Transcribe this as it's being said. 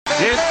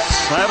It's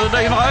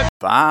Saturday night.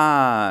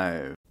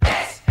 5.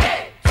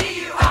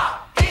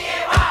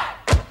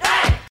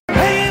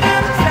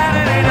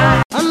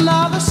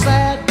 Another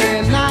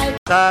Saturday night.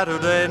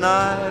 Saturday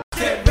night.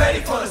 Get ready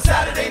for the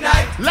Saturday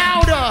night.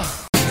 Louder.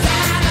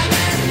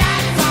 Saturday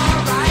night's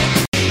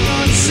alright.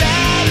 On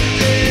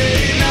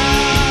Saturday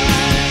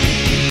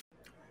night.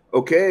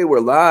 Okay,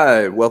 we're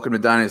live. Welcome to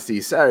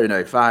Dynasty Saturday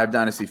Night 5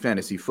 Dynasty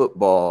Fantasy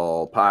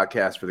Football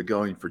podcast for the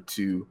Going for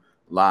Two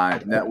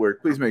Live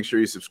Network. Please make sure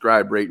you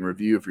subscribe, rate, and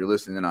review if you're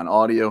listening on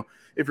audio.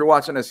 If you're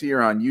watching us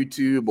here on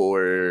YouTube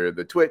or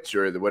the Twitch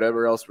or the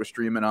whatever else we're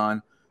streaming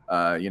on,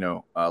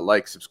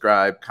 like,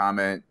 subscribe,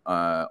 comment,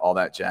 all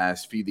that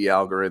jazz. Feed the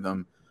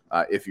algorithm.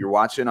 If you're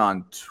watching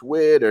on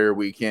Twitter,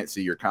 we can't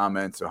see your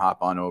comments, so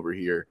hop on over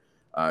here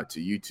to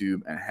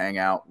YouTube and hang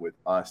out with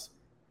us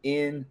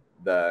in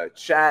the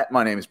chat.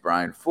 My name is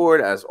Brian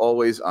Ford. As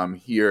always, I'm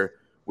here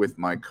with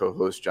my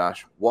co-host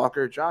Josh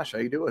Walker. Josh, how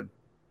you doing?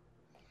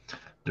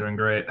 Doing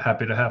great.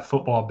 Happy to have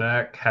football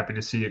back. Happy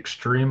to see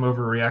extreme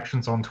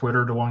overreactions on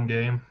Twitter to one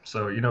game.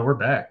 So, we're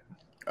back.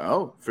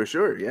 Oh, for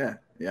sure. Yeah.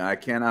 Yeah, I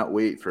cannot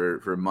wait for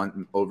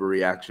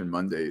overreaction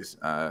Mondays.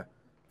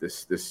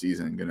 This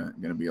season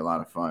gonna be a lot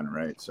of fun,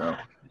 right? So,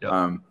 Yep.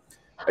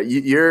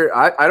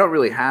 I don't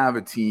really have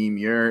a team.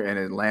 You're an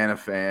Atlanta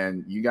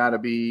fan. You got to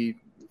be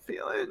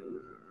feeling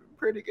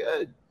pretty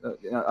good.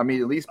 At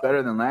least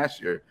better than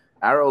last year.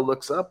 Arrow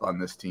looks up on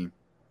this team.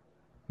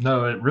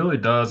 No, it really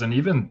does. And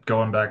even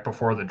going back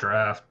before the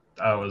draft,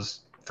 I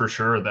was for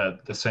sure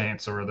that the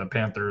Saints or the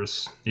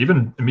Panthers,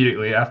 even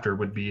immediately after,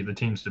 would be the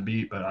teams to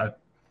beat. But I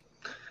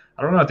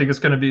don't know. I think it's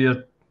going to be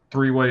a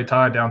three-way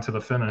tie down to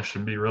the finish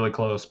and be really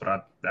close. But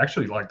I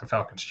actually like the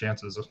Falcons'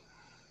 chances.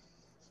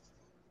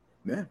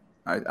 Yeah,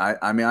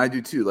 I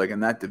do too. Like in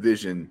that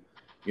division,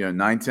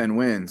 9-10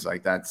 wins.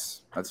 Like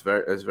that's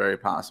very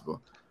possible.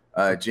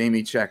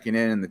 Jamie checking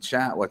in the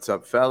chat. What's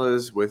up,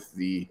 fellas? With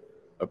the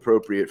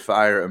appropriate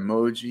fire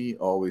emoji.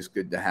 Always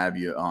good to have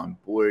you on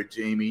board,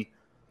 Jamie.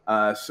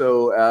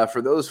 So for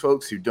those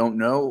folks who don't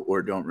know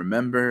or don't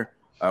remember,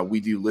 we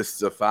do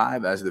lists of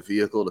 5 as the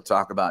vehicle to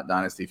talk about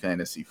Dynasty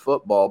Fantasy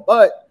Football.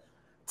 But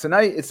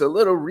tonight it's a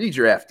little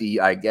redrafty,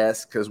 I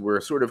guess, because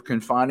we're sort of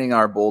confining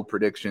our bold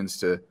predictions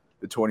to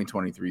the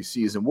 2023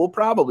 season. We'll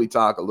probably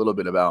talk a little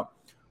bit about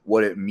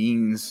what it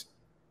means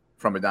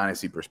from a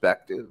Dynasty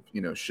perspective,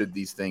 should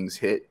these things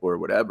hit or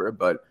whatever.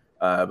 But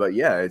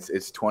yeah,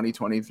 it's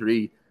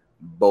 2023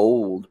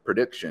 bold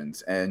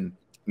predictions. And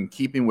in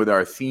keeping with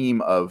our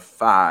theme of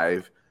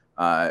 5,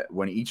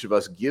 when each of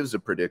us gives a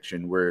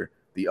prediction, where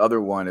the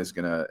other person's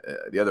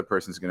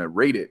gonna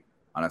rate it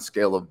on a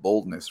scale of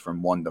boldness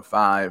from 1 to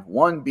 5.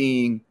 1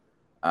 being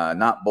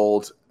not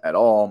bold at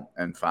all,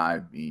 and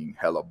 5 being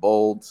hella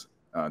bold.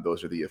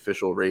 Those are the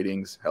official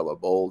ratings, hella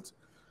bold.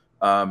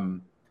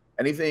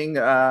 Anything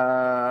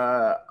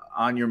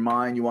on your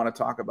mind you want to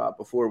talk about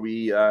before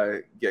we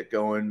get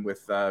going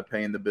with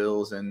paying the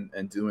bills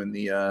and doing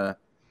the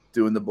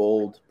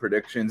bold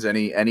predictions?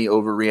 Any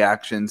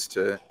overreactions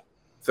to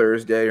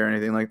Thursday or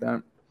anything like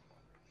that?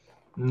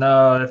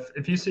 No,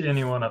 if you see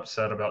anyone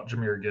upset about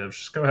Jahmyr Gibbs,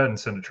 just go ahead and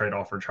send a trade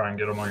offer, try and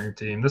get him on your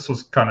team. This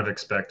was kind of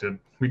expected.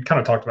 We kind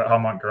of talked about how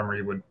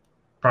Montgomery would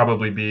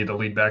probably be the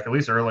lead back, at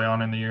least early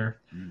on in the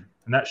year.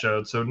 And that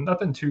showed. So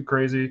nothing too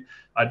crazy.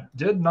 I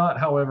did not,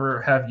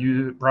 however, have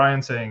you,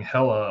 Brian, saying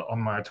hella on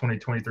my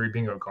 2023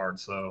 bingo card.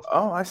 So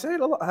I say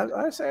it a lot.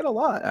 I say it a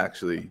lot,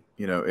 actually.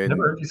 Never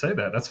heard you say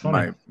that. That's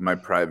funny. My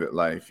private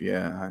life,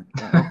 yeah.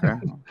 Okay.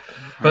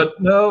 But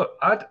no,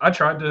 I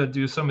tried to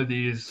do some of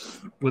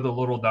these with a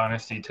little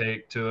dynasty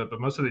take to it,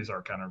 but most of these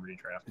are kind of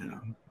redrafted. Yeah.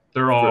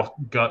 They're all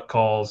gut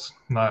calls.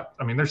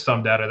 There's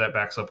some data that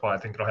backs up why I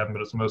think it'll happen,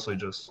 but it's mostly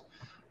just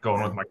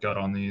going with my gut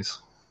on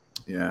these.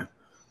 Yeah.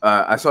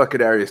 I saw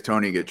Kadarius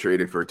Toney get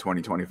traded for a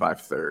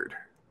 2025 third.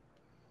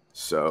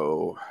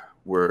 So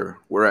we're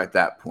at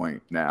that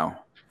point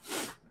now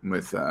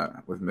with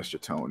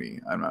Mr. Toney.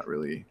 I'm not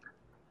really.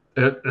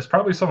 It's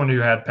probably someone who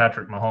had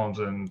Patrick Mahomes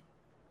and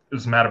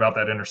is mad about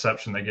that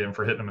interception they gave him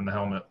for hitting him in the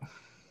helmet.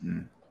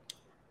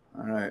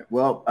 All right.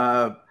 Well,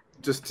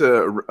 just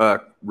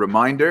a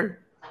reminder,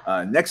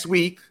 next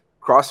week,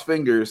 cross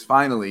fingers,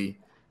 finally,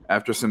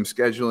 after some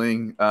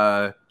scheduling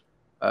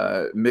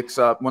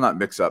not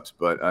mix-ups,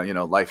 but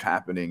life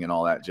happening and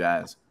all that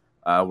jazz.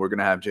 We're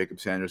gonna have Jacob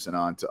Sanderson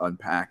on to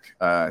unpack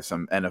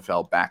some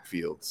NFL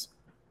backfields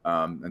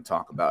and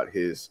talk about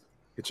his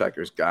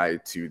Hitchhiker's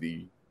Guide to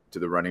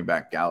the running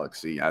back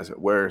galaxy, as it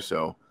were.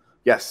 So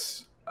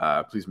yes,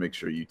 please make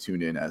sure you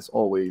tune in as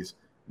always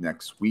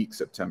next week,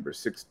 September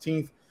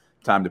 16th.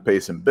 Time to pay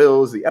some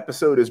bills. The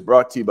episode is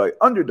brought to you by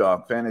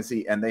Underdog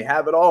Fantasy, and they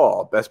have it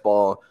all. Best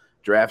ball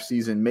draft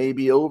season may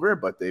be over,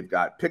 but they've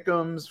got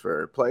pick'ems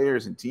for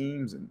players and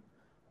teams, and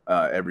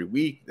every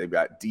week they've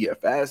got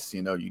DFS.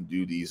 You can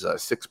do these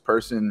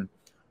 6-person,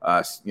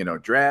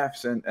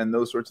 drafts and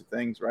those sorts of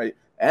things, right?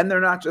 And they're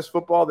not just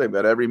football; they've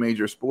got every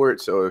major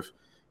sport. So if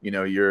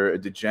you're a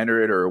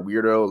degenerate or a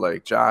weirdo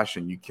like Josh,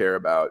 and you care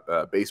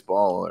about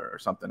baseball or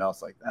something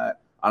else like that,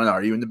 I don't know.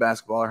 Are you into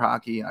basketball or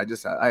hockey? I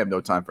have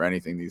no time for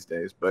anything these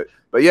days. But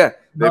yeah,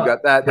 they've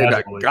got that. They've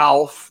got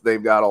golf.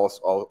 They've got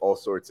all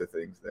sorts of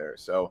things there.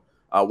 So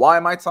why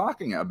am I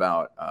talking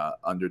about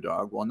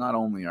Underdog? Well, not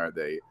only are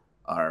they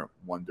our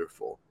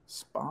wonderful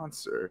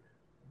sponsor,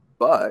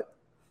 but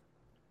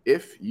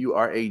if you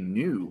are a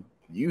new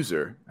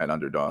user at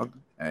Underdog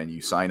and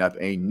you sign up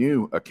a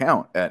new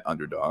account at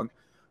Underdog,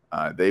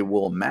 they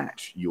will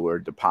match your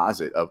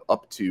deposit of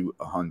up to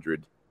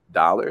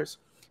 $100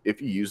 if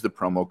you use the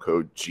promo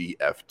code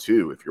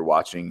GF2. If you're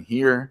watching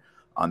here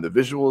on the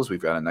visuals,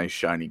 we've got a nice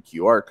shiny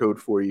QR code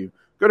for you.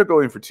 Go to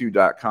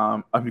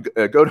goingfor2.com,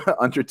 go to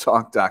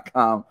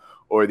undertalk.com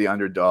or the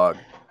Underdog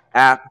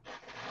app.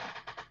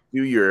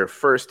 Do your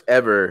first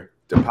ever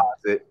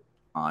deposit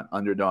on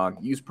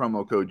Underdog. Use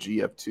promo code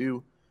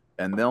GF2,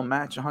 and they'll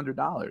match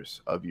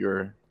 $100 of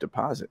your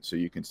deposit. So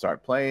you can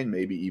start playing,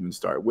 maybe even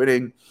start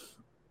winning,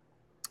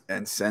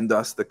 and send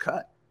us the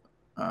cut,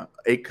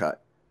 a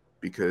cut.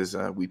 Because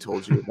we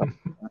told you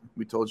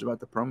about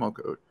the promo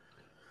code.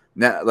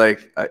 Now,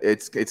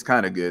 it's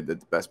kind of good that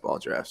the best ball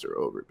drafts are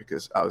over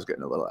because I was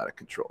getting a little out of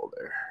control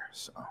there.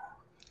 So,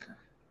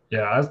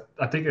 yeah,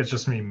 I think it's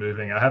just me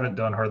moving. I haven't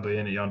done hardly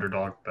any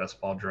Underdog best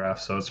ball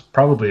drafts, so it's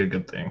probably a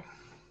good thing.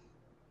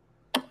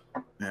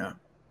 Yeah,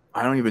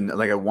 I don't even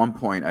at one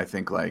point I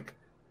think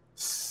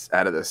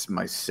out of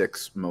my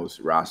 6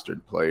 most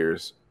rostered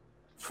players,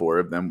 4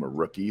 of them were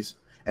rookies.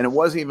 And it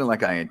wasn't even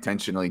like I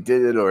intentionally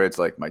did it or it's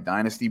like my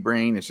dynasty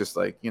brain. It's just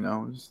there's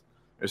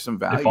some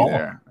value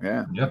there.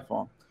 Yeah. Yep.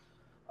 All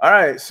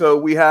right. So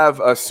we have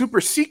a super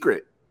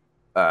secret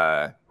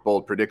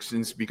bold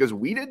predictions because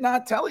we did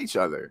not tell each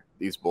other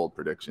these bold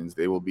predictions.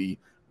 They will be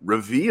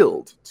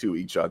revealed to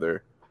each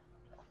other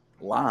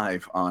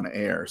live on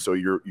air. So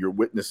you're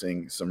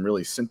witnessing some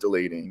really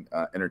scintillating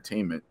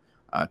entertainment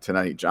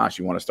tonight. Josh,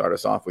 you want to start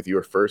us off with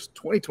your first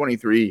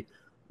 2023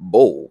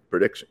 bold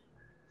prediction?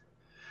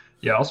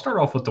 Yeah, I'll start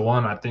off with the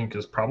one I think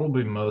is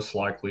probably most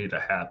likely to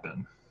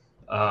happen.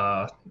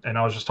 And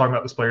I was just talking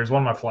about this player. He's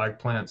one of my flag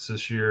plants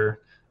this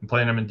year. I'm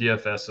playing him in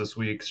DFS this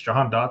week. It's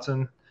Jahan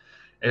Dotson.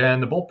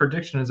 And the bold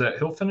prediction is that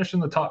he'll finish in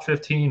the top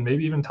 15,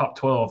 maybe even top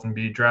 12, and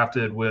be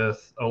drafted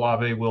with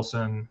Olave,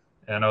 Wilson,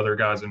 and other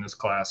guys in his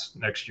class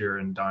next year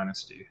in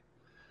Dynasty.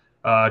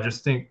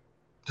 Just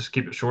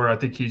keep it short. I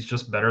think he's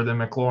just better than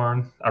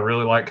McLaurin. I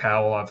really like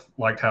Howell. I've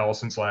liked Howell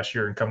since last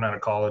year and coming out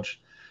of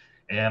college.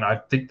 And I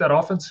think that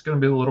offense is going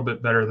to be a little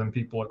bit better than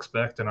people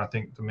expect. And I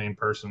think the main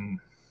person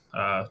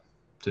to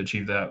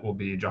achieve that will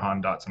be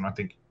Jahan Dotson. I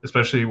think,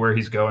 especially where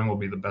he's going, will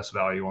be the best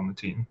value on the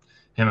team.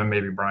 Him and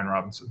maybe Brian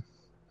Robinson.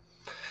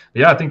 But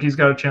yeah, I think he's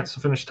got a chance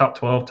to finish top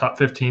 12, top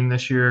 15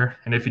 this year.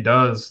 And if he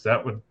does,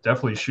 that would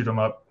definitely shoot him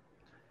up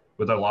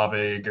with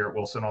Olave, Garrett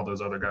Wilson, all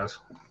those other guys.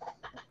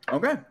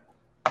 Okay.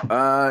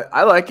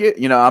 I like it.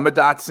 I'm a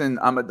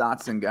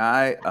Dotson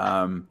guy.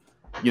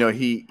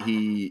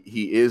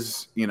 He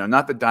is,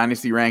 not the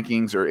dynasty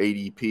rankings or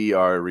ADP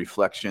are a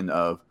reflection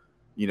of,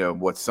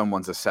 what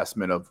someone's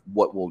assessment of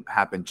what will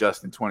happen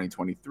just in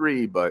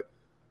 2023. But,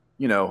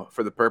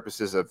 for the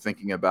purposes of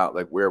thinking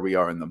about where we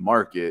are in the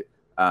market,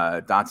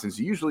 Dotson's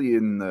usually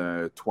in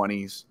the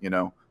 20s,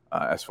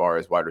 as far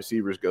as wide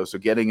receivers go. So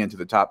getting into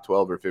the top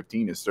 12 or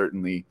 15 is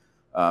certainly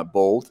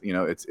bold.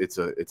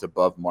 It's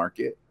above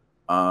market.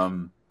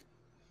 And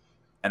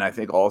I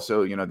think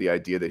also, the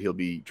idea that he'll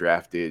be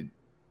drafted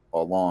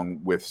along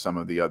with some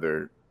of the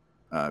other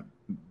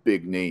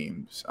big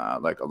names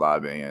like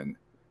Olave and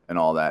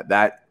all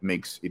that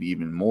makes it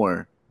even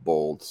more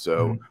bold.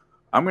 So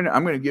I'm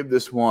gonna give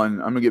this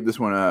one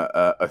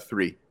a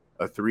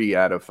 3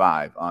 out of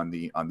 5 on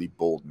the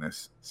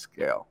boldness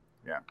scale.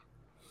 Yeah,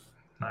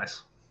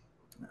 nice.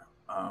 Yeah.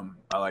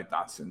 I like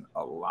Dotson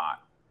a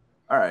lot.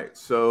 All right,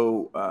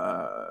 so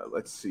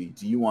let's see.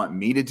 Do you want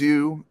me to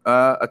do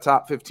a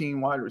top 15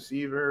 wide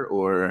receiver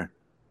or?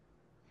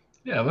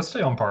 Yeah, let's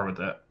stay on par with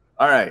that.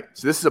 All right,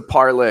 so this is a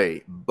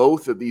parlay.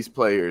 Both of these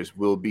players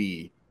will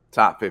be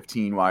top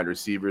 15 wide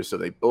receivers, so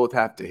they both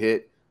have to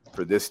hit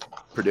for this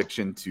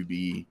prediction to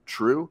be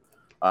true.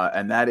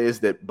 And that is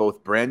that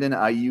both Brandon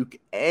Ayuk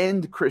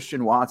and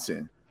Christian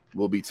Watson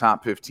will be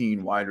top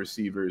 15 wide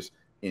receivers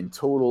in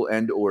total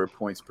and or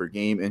points per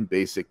game in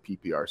basic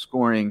PPR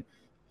scoring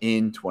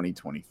in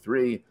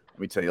 2023. Let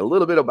me tell you a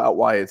little bit about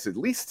why it's at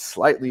least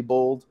slightly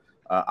bold.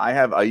 I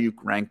have Ayuk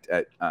ranked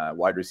at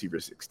wide receiver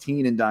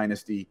 16 in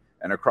Dynasty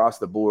and across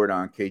the board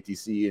on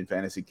KTC and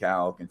Fantasy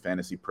Calc and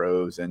Fantasy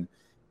Pros and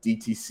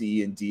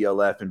DTC and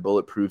DLF and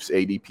Bulletproofs,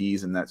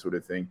 ADPs and that sort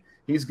of thing.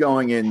 He's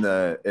going in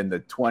the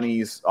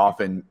 20s,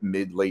 often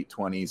mid-late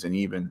 20s, and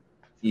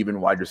even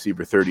wide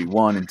receiver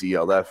 31 in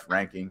DLF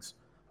rankings.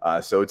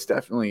 So it's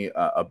definitely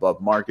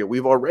above market.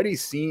 We've already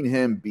seen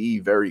him be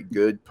very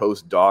good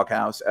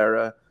post-doghouse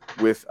era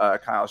with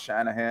Kyle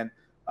Shanahan.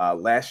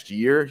 Last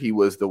year, he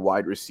was the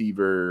wide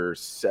receiver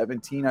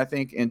 17, I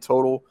think, in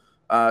total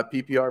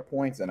PPR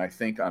points. And I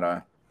think on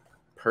a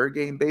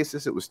per-game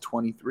basis, it was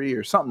 23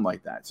 or something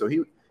like that. So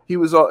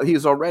he's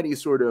already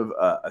sort of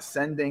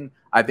ascending.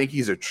 I think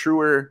he's a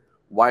truer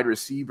wide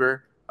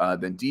receiver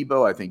than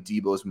Debo. I think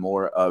Debo is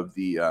more of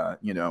the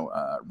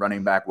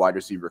running back wide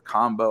receiver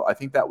combo. I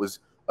think that was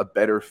a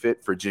better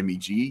fit for Jimmy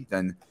G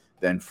than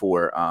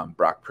for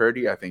Brock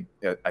Purdy. I think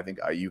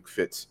Ayuk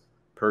fits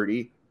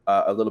Purdy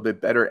a little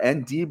bit better.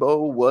 And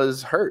Debo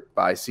was hurt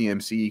by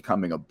CMC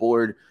coming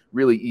aboard,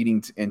 really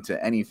eating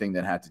into anything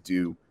that had to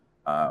do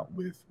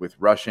with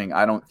rushing.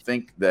 I don't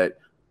think that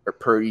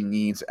Purdy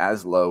needs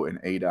as low an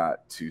ADOT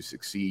to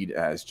succeed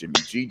as Jimmy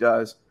G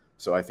does.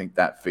 So I think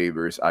that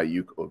favors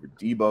Ayuk over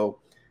Debo.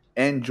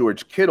 And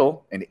George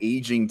Kittle, an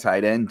aging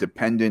tight end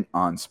dependent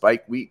on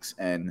spike weeks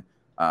and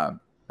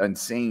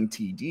insane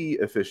TD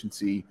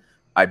efficiency,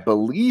 I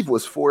believe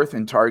was 4th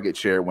in target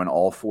share when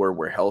all 4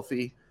 were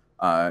healthy.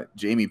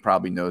 Jamie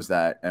probably knows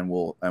that and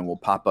will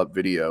pop up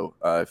video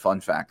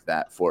fun fact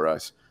that for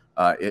us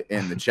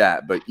in the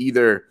chat. But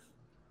either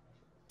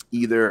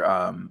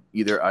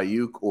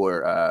Ayuk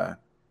or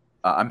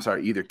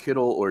either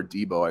Kittle or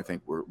Debo, I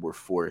think were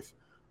 4th.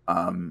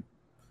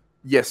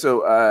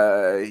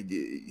 So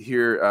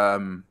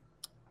here,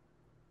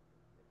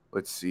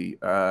 let's see.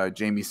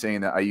 Jamie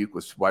saying that Ayuk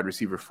was wide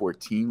receiver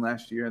 14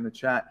 last year in the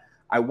chat.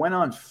 I went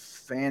on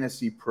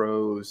Fantasy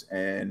Pros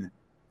and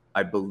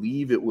I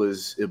believe it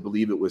was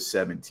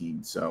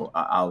 17. So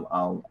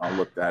I'll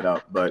look that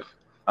up. But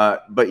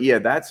yeah,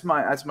 that's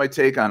my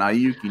take on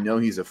Ayuk. You know,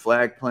 he's a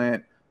flag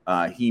plant.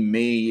 He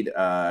made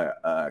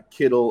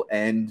Kittle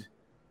and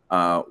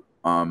Debo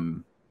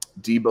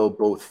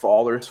both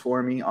fallers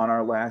for me on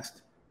our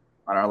last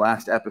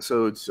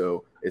episode.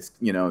 So it's,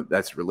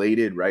 that's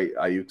related, right?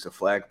 Ayuk's a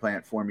flag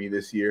plant for me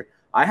this year.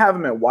 I have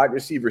him at wide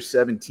receiver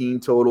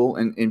 17 total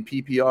in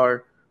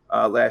PPR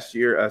last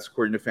year,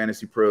 according to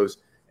Fantasy Pros,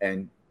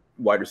 and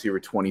wide receiver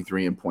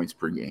 23 in points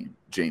per game.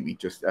 Jamie,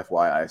 just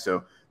FYI.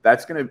 So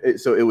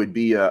it would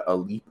be a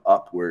leap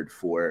upward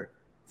for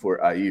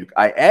Ayuk.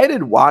 I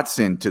added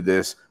Watson to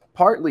this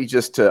partly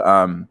just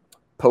to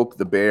poke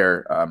the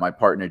bear. My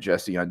partner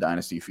Jesse on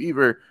Dynasty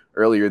Fever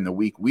earlier in the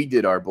week, we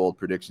did our bold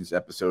predictions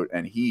episode,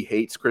 and he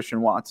hates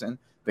Christian Watson.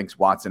 Thinks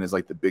Watson is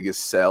like the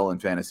biggest sell in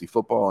fantasy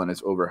football and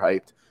is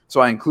overhyped. So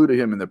I included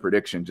him in the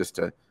prediction just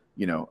to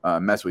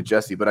mess with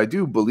Jesse. But I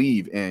do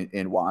believe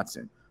in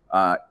Watson.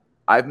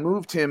 I've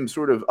moved him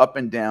sort of up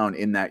and down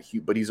in that,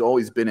 but he's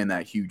always been in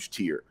that huge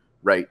tier,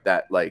 right?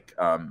 That wide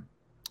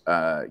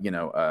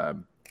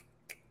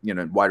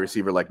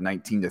receiver like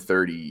 19 to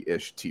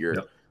 30-ish tier.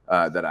 Yep.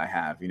 That I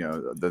have, the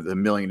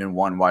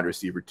 1,000,001 wide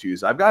receiver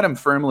 2s. I've got him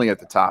firmly at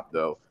the top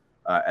though,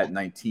 at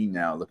 19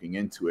 now, looking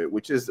into it,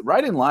 which is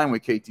right in line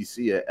with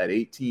KTC at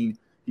 18.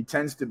 He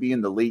tends to be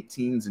in the late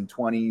teens and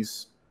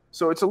 20s,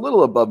 so it's a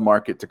little above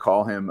market to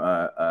call him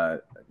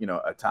a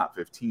top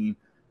 15.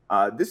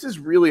 This is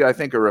really, I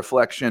think, a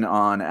reflection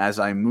on as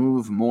I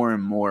move more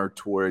and more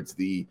towards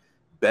the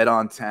bet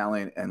on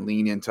talent and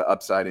lean into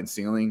upside and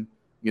ceiling,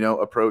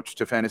 approach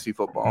to fantasy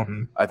football.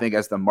 Mm-hmm. I think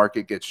as the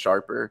market gets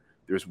sharper,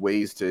 there's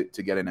ways to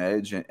get an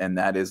edge, and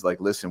that is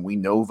like, listen, we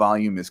know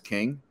volume is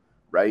king,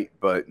 right?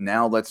 But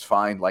now let's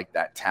find like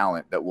that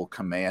talent that will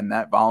command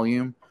that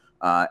volume,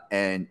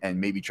 and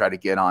maybe try to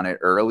get on it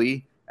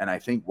early. And I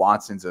think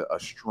Watson's a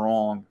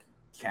strong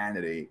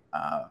candidate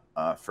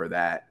for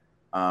that.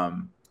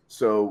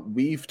 So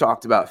we've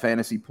talked about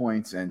fantasy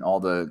points and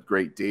all the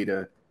great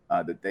data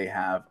that they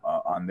have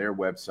on their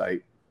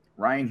website.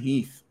 Ryan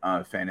Heath,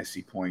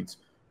 Fantasy Points,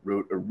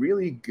 wrote a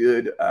really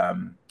good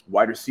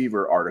wide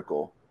receiver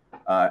article.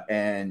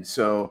 And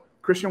so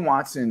Christian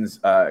Watson's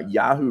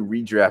Yahoo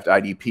redraft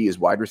IDP is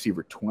wide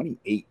receiver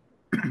 28,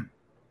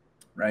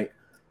 right?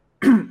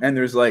 And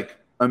there's like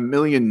a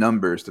million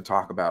numbers to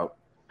talk about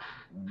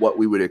what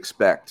we would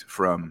expect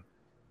from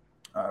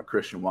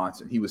Christian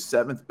Watson. He was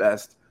 7th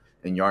best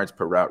in yards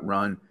per route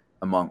run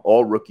among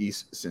all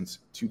rookies since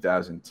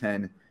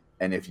 2010.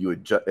 And if you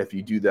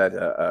do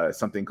that,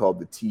 something called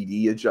the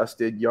TD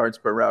adjusted yards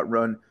per route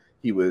run,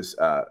 he was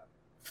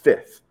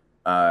 5th.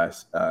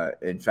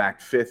 In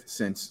fact, 5th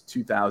since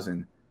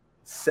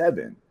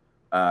 2007.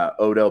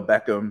 Odell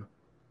Beckham,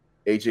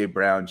 A.J.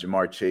 Brown,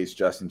 Jamar Chase,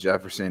 Justin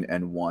Jefferson,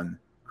 and 1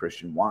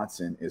 Christian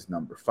Watson is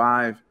number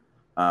 5.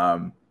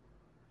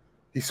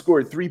 He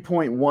scored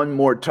 3.1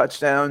 more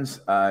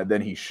touchdowns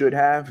than he should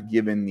have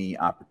given the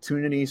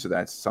opportunity. So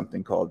that's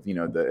something called,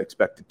 the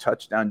expected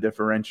touchdown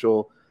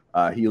differential.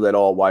 He led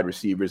all wide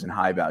receivers in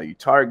high-value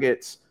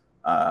targets.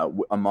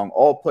 Among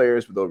all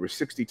players with over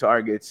 60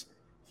 targets,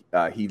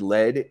 he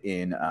led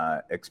in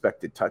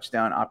expected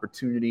touchdown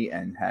opportunity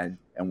and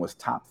was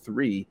top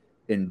 3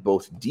 in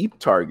both deep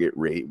target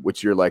rate,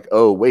 which you're like,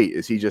 oh, wait,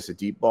 is he just a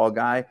deep ball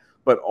guy?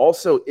 But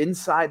also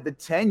inside the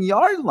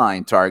 10-yard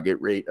line target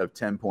rate of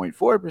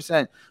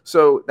 10.4%.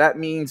 So that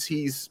means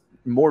he's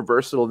more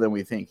versatile than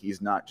we think.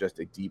 He's not just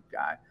a deep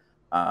guy.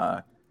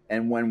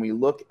 And when we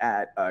look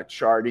at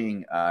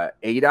charting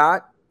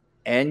ADOT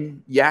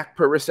and yak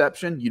per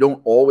reception, you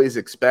don't always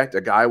expect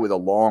a guy with a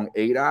long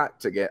ADOT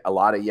to get a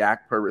lot of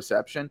yak per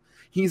reception.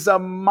 He's a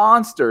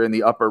monster in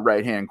the upper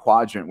right-hand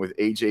quadrant with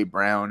A.J.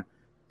 Brown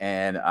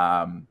and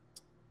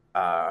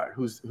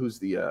who's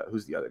the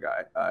other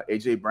guy?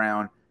 A.J.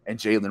 Brown and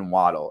Jalen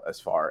Waddle as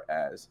far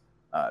as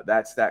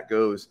That stat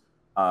goes.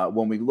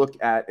 When we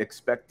look at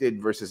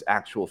expected versus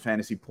actual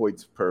fantasy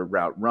points per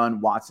route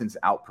run, Watson's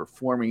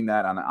outperforming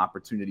that on an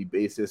opportunity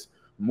basis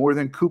more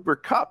than Cooper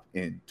Kupp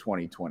in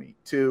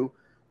 2022.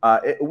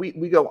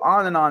 We go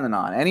on and on and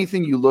on.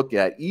 Anything you look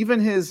at, even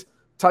his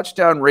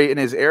touchdown rate and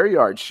his air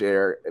yard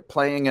share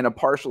playing in a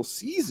partial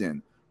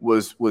season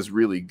was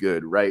really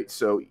good, right?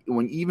 So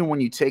when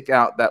you take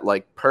out that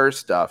like per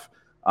stuff,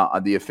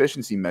 the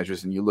efficiency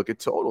measures, and you look at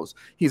totals,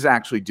 he's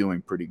actually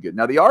doing pretty good.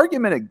 Now, the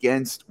argument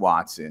against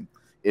Watson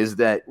is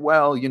that,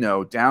 well,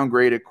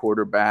 downgraded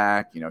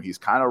quarterback, he's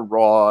kind of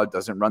raw,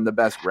 doesn't run the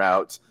best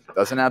routes,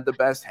 doesn't have the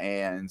best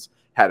hands,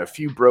 had a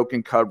few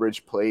broken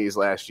coverage plays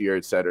last year,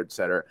 et cetera, et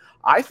cetera.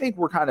 I think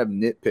we're kind of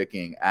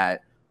nitpicking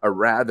at a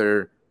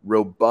rather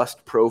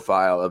robust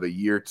profile of a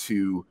year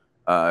two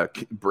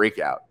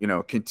breakout,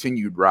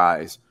 continued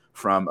rise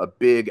from a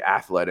big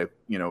athletic,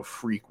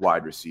 freak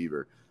wide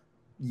receiver.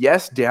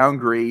 Yes,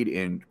 downgrade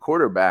in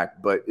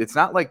quarterback, but it's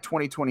not like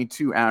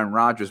 2022 Aaron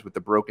Rodgers with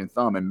the broken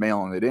thumb and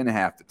mailing it in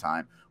half the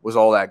time was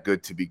all that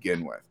good to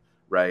begin with,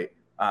 right?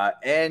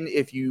 And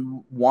if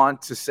you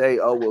want to say,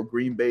 oh, well,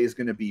 Green Bay is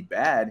going to be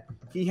bad,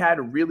 he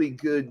had really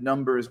good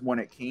numbers when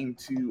it came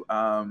to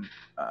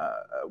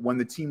when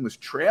the team was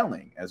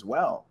trailing as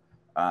well.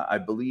 I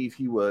believe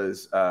he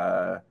was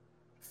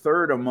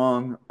third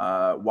among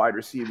wide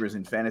receivers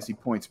in fantasy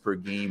points per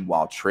game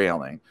while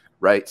trailing,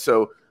 right?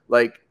 So,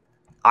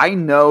 I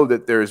know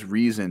that there's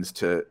reasons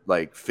to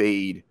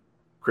fade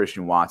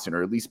Christian Watson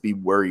or at least be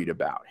worried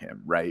about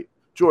him, right?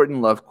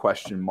 Jordan Love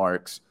question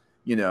marks.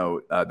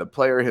 The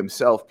player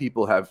himself,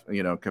 people have,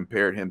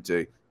 compared him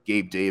to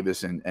Gabe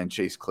Davis and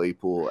Chase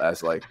Claypool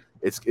as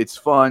it's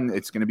fun.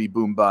 It's going to be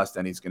boom bust.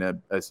 And he's going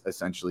to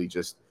essentially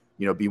just,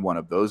 be one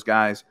of those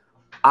guys.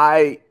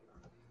 I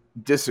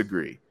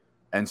disagree.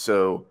 And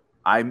so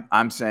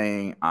I'm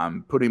saying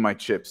I'm putting my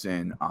chips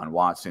in on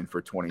Watson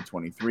for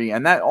 2023.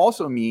 And that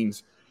also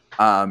means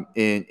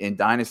in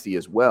Dynasty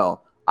as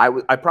well.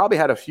 I probably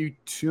had a few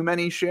too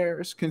many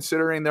shares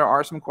considering there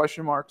are some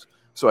question marks.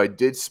 So I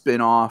did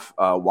spin off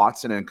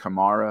Watson and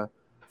Kamara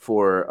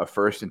for a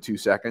first and 2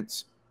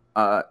 seconds.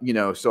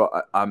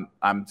 So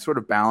I'm sort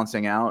of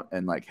balancing out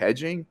and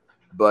hedging,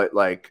 but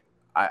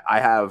I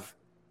have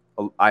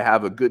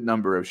a good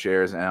number of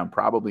shares, and I'm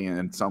probably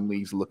in some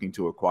leagues looking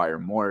to acquire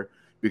more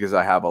because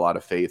I have a lot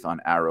of faith on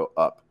arrow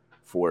up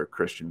for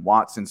Christian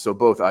Watson. So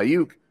both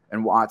Ayuk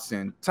and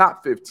Watson,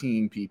 top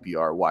 15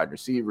 PPR wide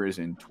receivers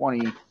in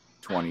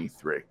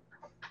 2023.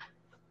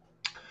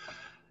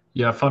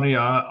 Yeah, funny.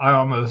 I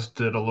almost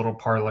did a little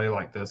parlay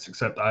like this,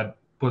 except I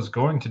was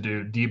going to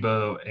do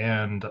Debo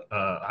and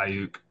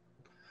Ayuk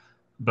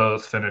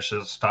both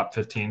finishes top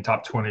 15,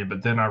 top 20,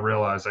 but then I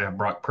realized they have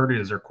Brock Purdy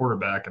as their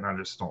quarterback, and I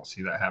just don't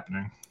see that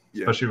happening,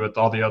 especially with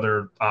all the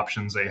other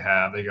options they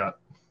have. They got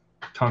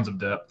tons of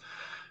depth.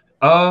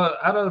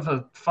 Out of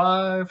a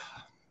 5,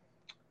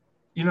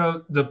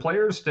 the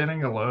players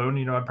standing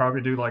alone, I'd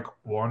probably do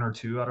 1 or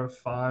 2 out of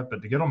 5,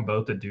 but to get them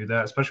both to do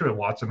that, especially with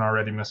Watson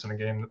already missing a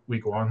game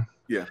week 1,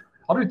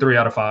 I'll do 3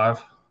 out of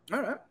 5.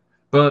 All right.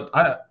 But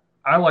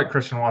I like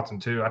Christian Watson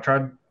too. I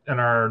tried in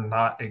our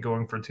not a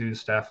going for 2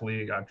 staff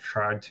league. I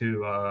tried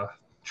to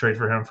trade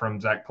for him from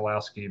Zach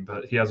Pulowski,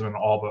 but he has been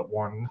all but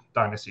one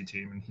dynasty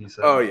team, and he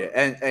said, "Oh yeah,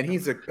 and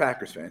he's a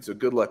Packers fan, so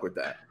good luck with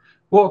that."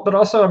 Well, but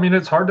also,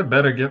 it's hard to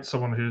bet against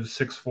someone who's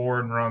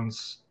 6'4" and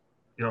runs,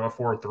 a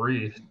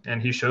 4.3,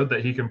 and he showed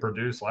that he can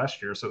produce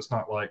last year. So it's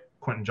not like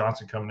Quentin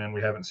Johnson coming in.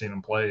 We haven't seen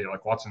him play.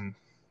 Watson,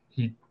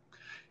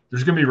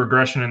 there's going to be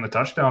regression in the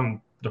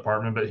touchdown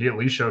department, but he at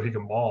least showed he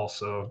can ball.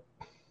 So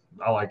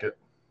I like it.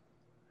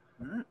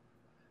 All right.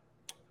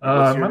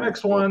 My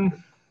next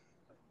one,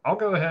 I'll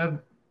go ahead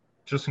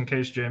just in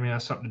case Jamie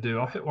has something to do.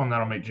 I'll hit one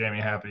that'll make Jamie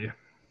happy.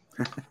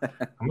 I'm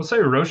going to say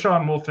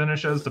Roschon will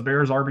finish as the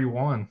Bears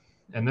RB1,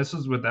 and this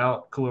is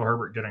without Khalil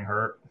Herbert getting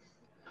hurt.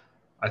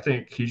 I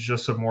think he's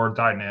just a more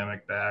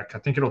dynamic back. I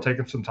think it'll take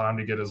him some time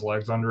to get his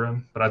legs under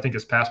him, but I think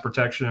his pass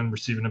protection,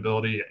 receiving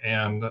ability,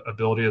 and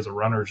ability as a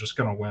runner is just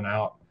going to win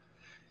out.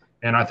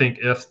 And I think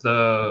if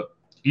there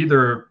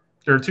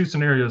are 2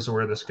 scenarios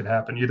where this could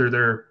happen. Either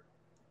they're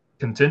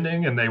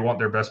contending and they want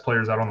their best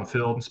players out on the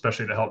field,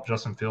 especially to help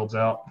Justin Fields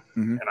out.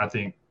 Mm-hmm. And I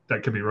think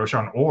that could be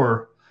Roschon,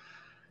 or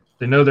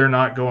they know they're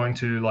not going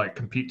to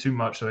compete too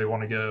much. So they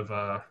want to give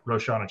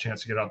Roschon a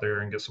chance to get out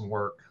there and get some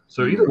work.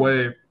 So either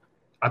way,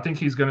 I think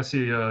he's going to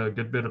see a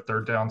good bit of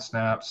third down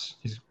snaps.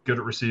 He's good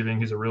at receiving.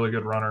 He's a really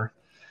good runner.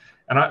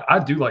 And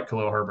I do like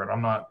Khalil Herbert.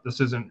 This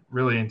isn't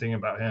really anything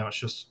about him. It's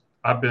just,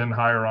 I've been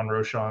higher on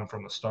Roschon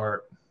from the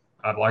start.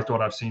 I've liked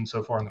what I've seen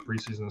so far in the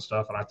preseason and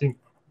stuff. And I think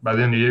by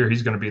the end of the year,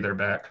 he's going to be their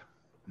back.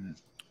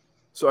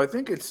 So I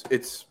think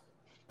it's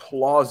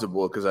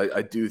plausible because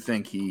I do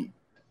think he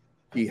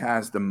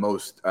has the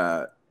most,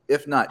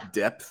 if not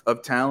depth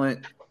of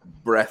talent,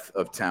 breadth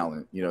of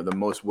talent, the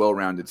most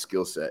well-rounded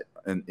skill set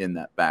in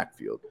that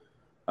backfield.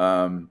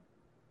 And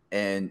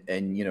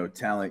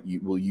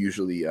talent will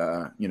usually,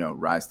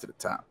 rise to the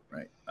top,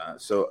 right?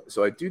 So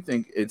I do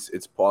think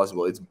it's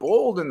plausible. It's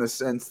bold in the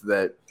sense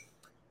that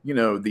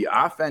the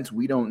offense,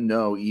 we don't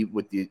know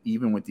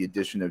even with the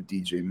addition of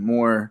DJ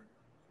Moore,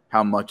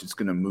 how much it's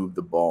going to move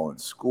the ball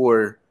and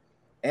score.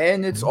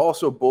 And it's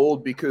also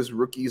bold because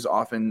rookies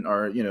often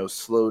are,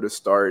 slow to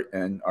start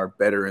and are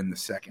better in the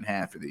second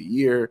half of the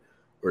year,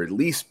 or at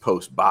least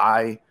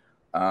post-bye.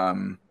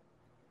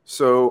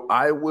 So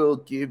I will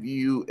give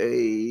you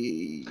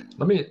a.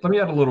 Let me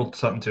add a little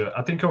something to it.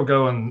 I think he'll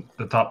go in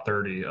the top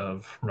 30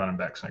 of running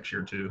backs next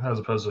year too, as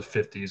opposed to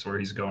 50s where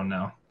he's going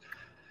now.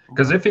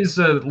 Because if he's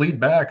the lead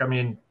back, I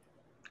mean,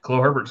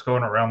 Khalil Herbert's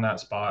going around that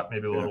spot,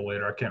 maybe a little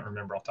later. I can't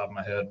remember off the top of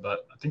my head,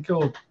 but I think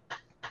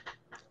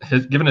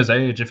given his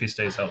age, if he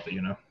stays healthy,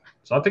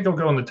 So I think he'll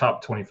go in the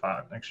top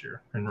 25 next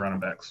year in running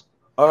backs.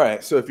 All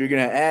right, so if you're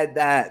going to add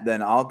that,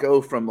 then I'll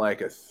go from like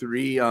a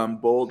 3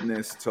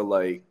 boldness to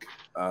like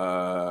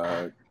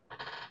I'll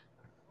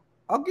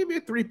give you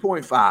a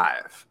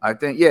 3.5. I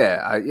think,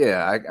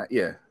 yeah,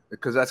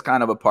 because that's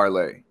kind of a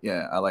parlay.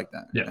 Yeah, I like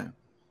that. Yeah.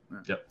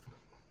 Yep.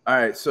 All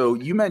right, so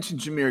you mentioned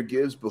Jahmyr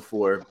Gibbs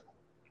before.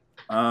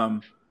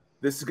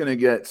 This is going to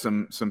get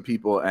some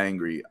people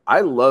angry.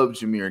 I love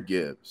Jahmyr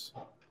Gibbs.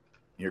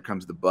 Here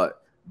comes the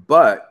but.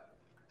 But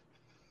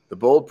the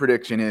bold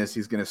prediction is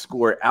he's going to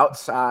score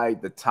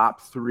outside the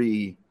top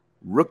 3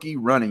 rookie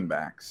running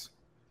backs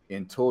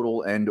in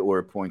total and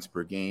or points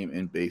per game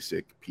in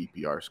basic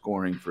PPR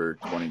scoring for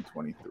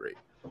 2023.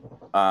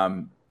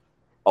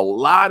 A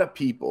lot of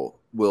people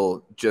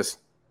will just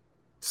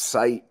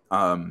cite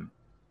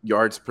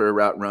yards per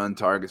route run,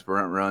 targets per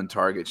route run,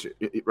 targets,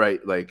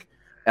 right? Like,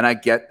 and I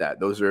get that.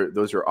 Those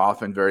are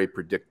often very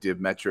predictive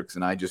metrics,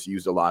 and I just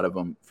use a lot of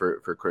them for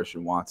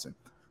Christian Watson.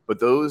 But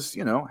those,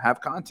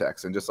 have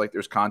context. And just like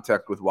there's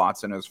context with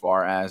Watson as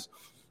far as,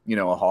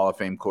 a Hall of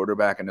Fame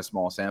quarterback in a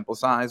small sample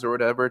size or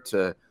whatever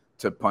to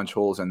punch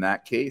holes in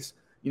that case.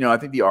 I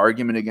think the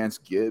argument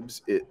against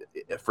Gibbs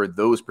for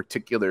those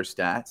particular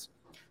stats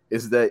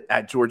is that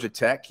at Georgia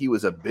Tech, he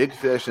was a big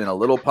fish in a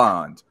little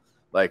pond.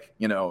 Like,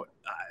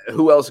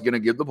 who else is going to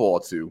give the ball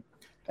to?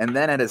 And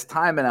then at his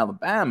time in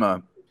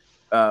Alabama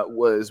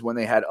was when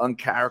they had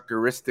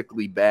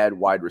uncharacteristically bad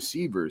wide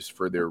receivers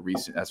for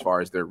as far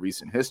as their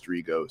recent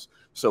history goes.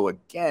 So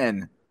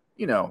again,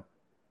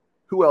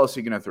 who else are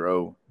you going to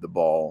throw the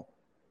ball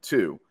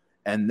to?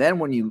 And then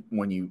when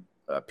you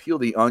peel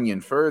the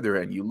onion further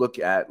and you look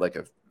at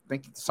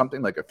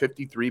something like a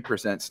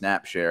 53%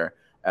 snap share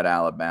at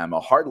Alabama,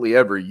 hardly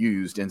ever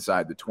used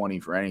inside the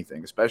 20 for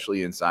anything,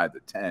 especially inside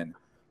the 10.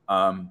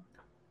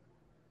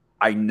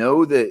 I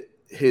know that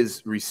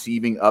his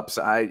receiving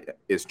upside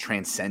is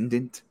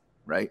transcendent,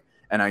 right?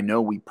 And I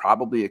know we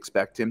probably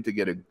expect him to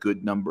get a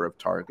good number of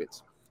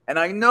targets. And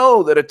I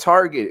know that a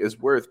target is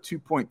worth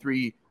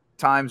 2.3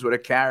 times what a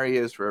carry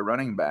is for a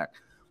running back.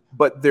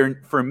 But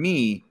for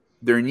me,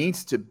 there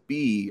needs to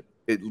be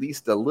at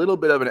least a little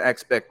bit of an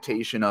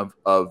expectation of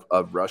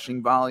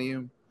rushing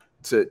volume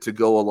to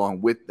go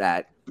along with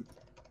that.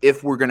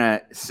 If we're going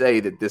to say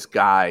that this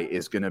guy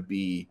is going to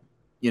be,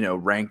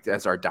 ranked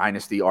as our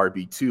dynasty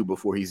RB2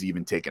 before he's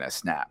even taken a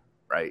snap,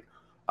 right?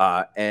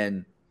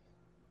 And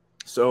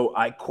so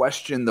I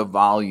question the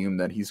volume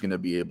that he's going to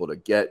be able to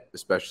get,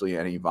 especially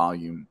any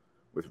volume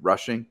with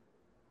rushing.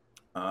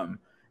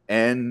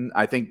 And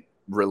I think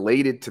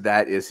related to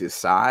that is his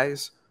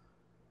size.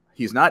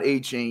 He's not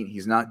A-Chain.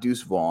 He's not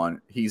Deuce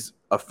Vaughn. He's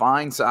a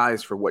fine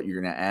size for what you're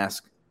going to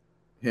ask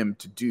him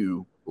to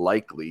do,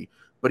 likely.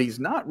 But he's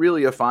not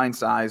really a fine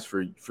size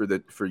for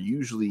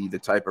usually the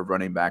type of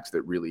running backs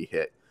that really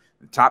hit.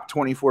 The top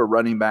 24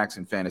 running backs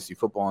in fantasy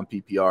football and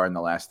PPR in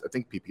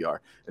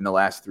the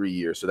last 3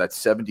 years. So that's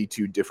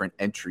 72 different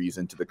entries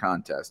into the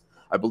contest.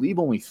 I believe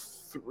only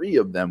 3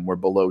 of them were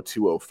below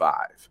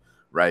 205,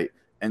 right?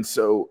 And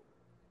so,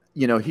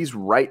 he's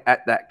right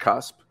at that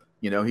cusp.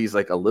 He's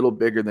like a little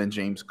bigger than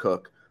James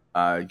Cook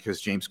because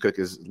James Cook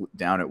is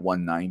down at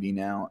 190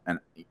 now. And,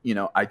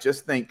 I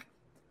just think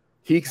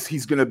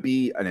he's going to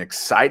be an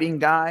exciting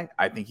guy.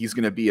 I think he's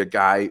going to be a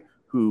guy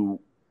who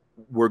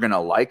we're going to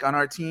like on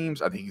our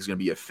teams. I think he's going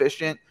to be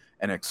efficient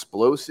and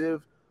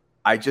explosive.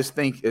 I just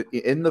think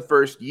in the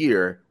first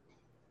year,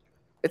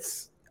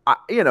 it's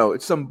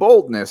some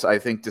boldness, I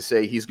think, to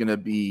say he's going to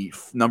be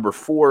number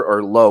 4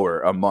 or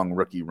lower among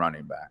rookie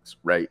running backs,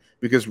 right?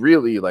 Because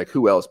really, like,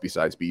 who else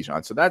besides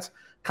Bijan? So that's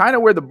kind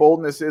of where the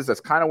boldness is.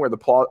 That's kind of where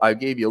I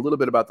gave you a little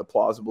bit about the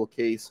plausible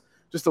case,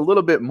 just a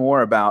little bit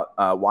more about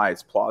why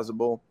it's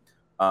plausible.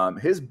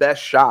 His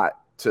best shot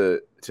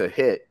to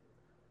hit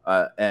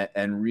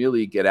and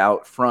really get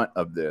out front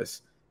of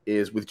this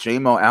is with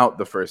J-Mo out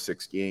the first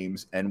 6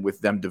 games and with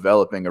them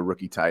developing a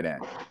rookie tight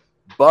end.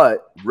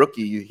 But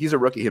he's a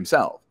rookie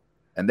himself,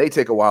 and they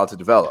take a while to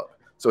develop.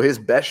 So his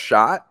best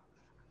shot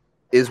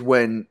is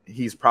when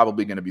he's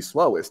probably going to be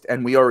slowest.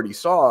 And we already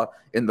saw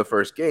in the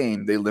first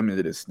game, they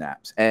limited his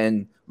snaps.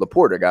 And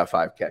Laporta got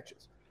 5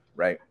 catches,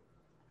 right?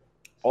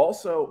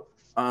 Also,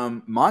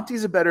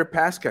 Monty's a better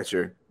pass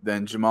catcher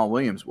than Jamal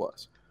Williams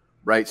was,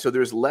 right? So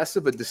there's less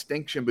of a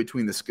distinction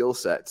between the skill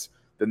sets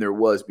than there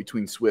was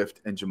between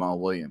Swift and Jamal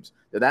Williams.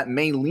 Now, that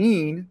may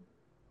lean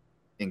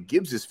in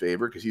Gibbs's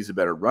favor because he's a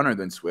better runner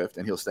than Swift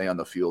and he'll stay on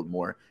the field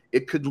more.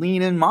 It could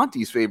lean in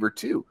Monty's favor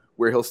too,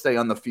 where he'll stay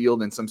on the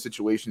field in some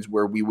situations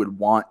where we would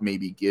want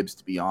maybe Gibbs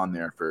to be on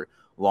there for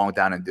long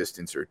down and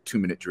distance or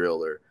 2-minute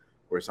drill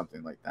or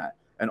something like that.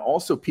 And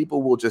also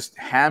people will just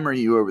hammer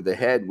you over the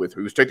head with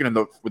who's taken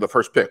with the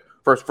first pick,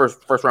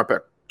 first round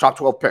pick, top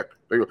 12 pick.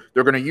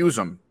 They're going to use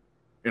him.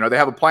 They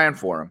have a plan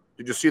for him.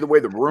 Did you see the way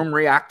the room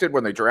reacted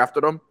when they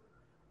drafted him?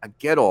 I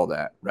get all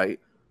that, right?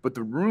 But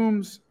the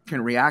rooms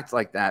can react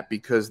like that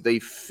because they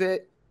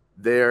fit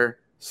their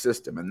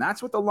system. And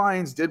that's what the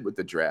Lions did with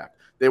the draft.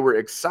 They were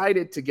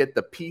excited to get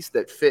the piece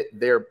that fit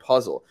their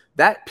puzzle.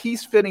 That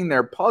piece fitting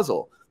their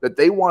puzzle that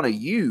they want to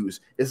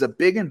use is a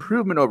big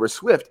improvement over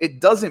Swift. It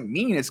doesn't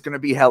mean it's going to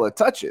be hella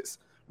touches,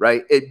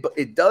 right?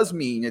 It does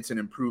mean it's an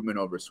improvement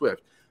over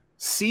Swift.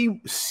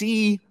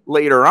 See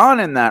later on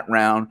in that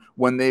round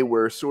when they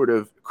were sort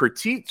of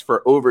critiqued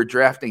for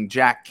overdrafting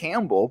Jack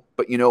Campbell,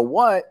 but you know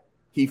what?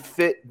 He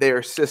fit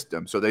their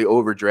system, so they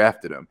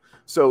overdrafted him.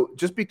 So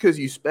just because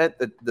you spent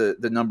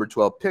the number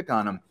 12 pick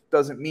on him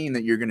doesn't mean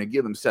that you're going to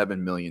give him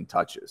 7 million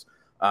touches.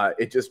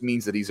 It just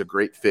means that he's a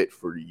great fit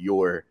for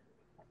your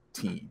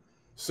team.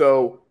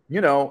 So,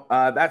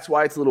 that's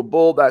why it's a little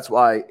bold. That's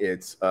why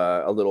it's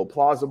a little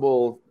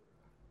plausible.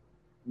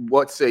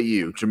 What say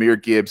you,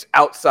 Jahmyr Gibbs,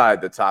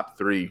 outside the top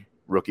 3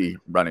 rookie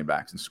running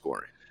backs in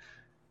scoring?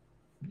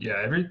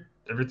 Yeah,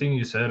 everything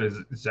you said is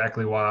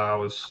exactly why I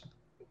was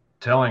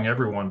telling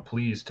everyone,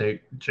 please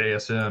take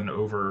JSN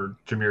over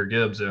Jahmyr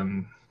Gibbs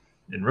in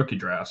rookie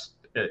drafts.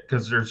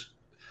 Because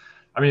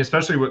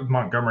especially with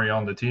Montgomery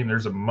on the team,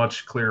 there's a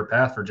much clearer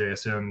path for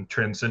JSN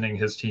transcending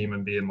his team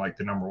and being like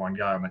the number 1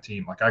 guy on the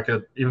team. Like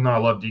even though I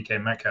love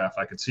DK Metcalf,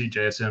 I could see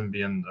JSN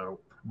being the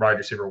wide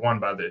receiver 1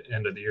 by the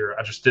end of the year.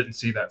 I just didn't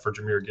see that for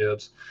Jahmyr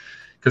Gibbs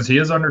because he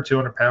is under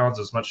 200 pounds,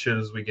 as much shit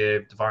as we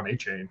gave Devon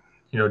Achane.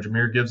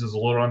 Jahmyr Gibbs is a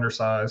little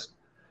undersized,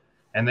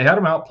 and they had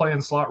him out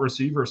playing slot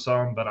receiver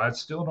some, but I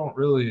still don't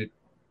really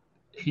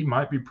 – he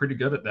might be pretty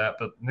good at that,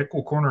 but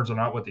nickel corners are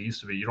not what they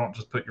used to be. You don't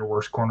just put your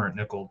worst corner at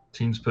nickel.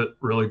 Teams put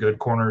really good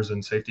corners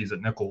and safeties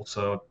at nickel,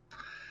 so –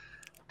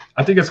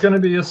 I think it's going to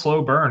be a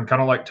slow burn,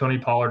 kind of like Tony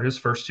Pollard. His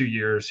first 2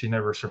 years, he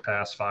never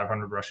surpassed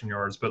 500 rushing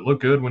yards, but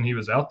looked good when he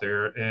was out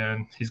there,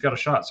 and he's got a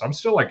shot. So I'm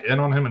still in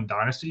on him in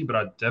Dynasty, but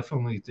I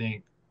definitely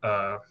think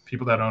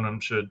people that own him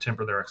should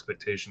temper their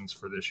expectations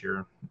for this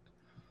year.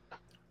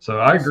 So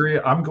I agree.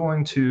 I'll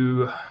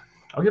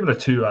give it a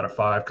 2 out of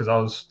 5 because I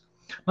was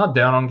not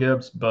down on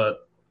Gibbs,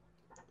 but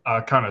I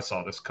kind of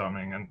saw this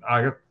coming, and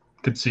I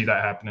could see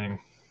that happening.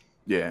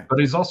 Yeah, but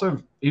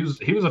he was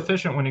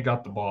efficient when he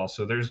got the ball,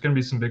 so there's going to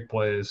be some big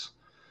plays.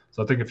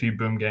 So I think a few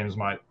boom games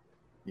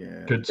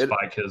could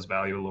spike his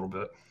value a little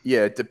bit.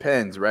 Yeah, it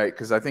depends, right?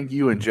 Because I think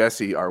you and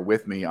Jesse are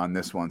with me on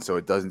this one, so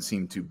it doesn't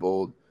seem too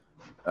bold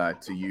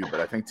to you. But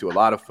I think to a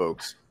lot of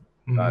folks,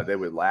 they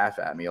would laugh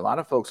at me. A lot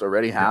of folks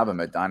already have him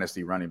at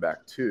Dynasty running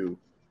back 2.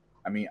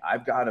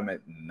 I've got him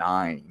at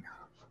 9.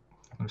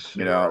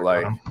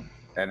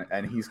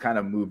 And he's kind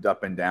of moved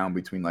up and down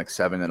between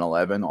 7 and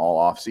 11 all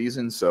off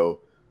season.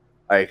 So.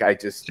 I'm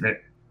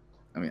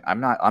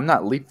not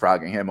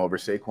leapfrogging him over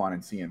Saquon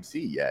and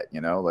CMC yet,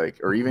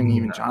 or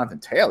even Jonathan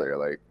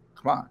Taylor.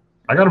 Come on.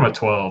 I got him at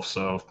 12,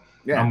 so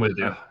yeah, I'm with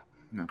you.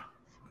 No.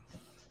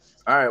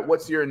 All right,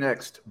 what's your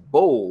next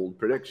bold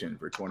prediction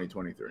for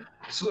 2023?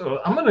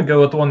 So I'm going to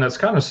go with the one that's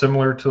kind of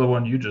similar to the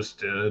one you just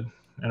did,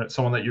 and it's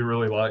someone that you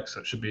really like, so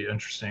it should be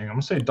interesting. I'm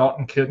going to say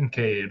Dalton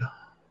Kincaid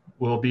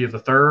will be the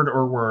 3rd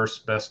or worse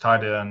best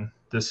tight end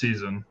this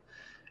season,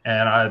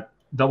 and I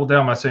double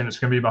down by saying it's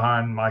going to be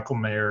behind Michael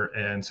Mayer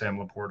and Sam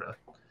Laporta.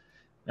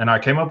 And I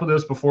came up with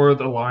this before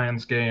the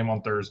Lions game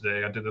on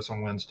Thursday. I did this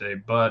on Wednesday,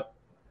 but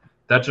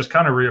that just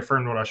kind of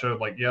reaffirmed what I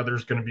showed.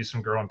 There's going to be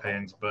some growing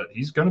pains, but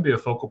he's going to be a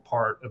focal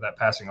part of that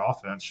passing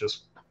offense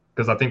just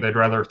because I think they'd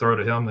rather throw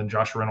to him than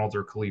Josh Reynolds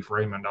or Khalif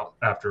Raymond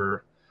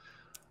after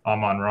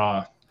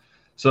Amon-Ra.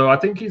 So I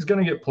think he's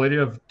going to get plenty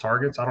of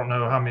targets. I don't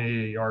know how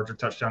many yards or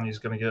touchdown he's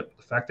going to get.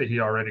 The fact that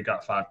he already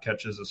got 5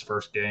 catches his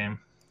first game,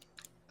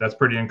 that's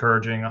pretty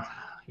encouraging.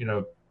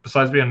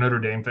 Besides being a Notre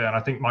Dame fan, I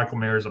think Michael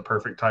Mayer is a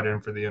perfect tight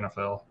end for the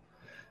NFL.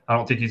 I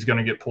don't think he's going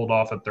to get pulled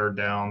off at 3rd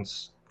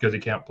downs because he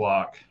can't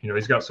block.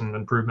 He's got some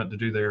improvement to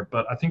do there,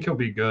 but I think he'll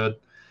be good.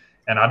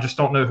 And I just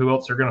don't know who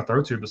else they're going to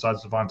throw to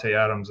besides Devontae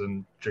Adams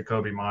and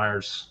Jacoby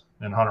Myers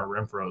and Hunter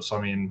Renfrow.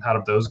 So, out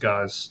of those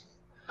guys,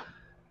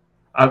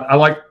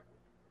 I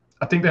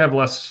think they have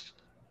less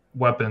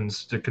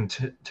weapons to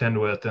contend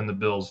with than the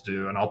Bills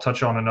do. And I'll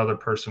touch on another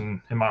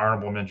person in my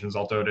honorable mentions.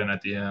 I'll throw it in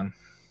at the end.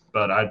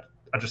 But I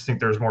just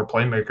think there's more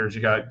playmakers.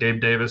 You got Gabe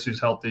Davis,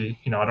 who's healthy.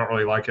 I don't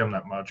really like him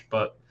that much,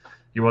 but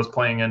he was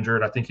playing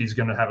injured. I think he's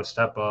going to have a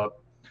step up.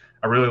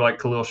 I really like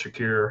Khalil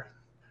Shakir.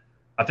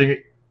 I think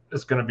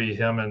it's going to be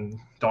him and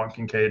Dalton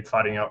Kincaid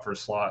fighting out for a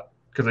slot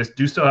because they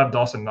do still have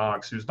Dawson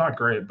Knox, who's not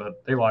great,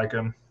 but they like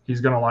him. He's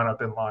going to line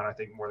up in line, I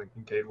think, more than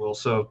Kincaid will.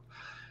 So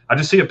I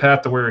just see a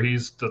path to where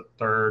he's the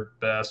 3rd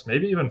best,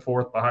 maybe even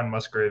 4th behind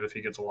Musgrave if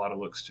he gets a lot of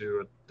looks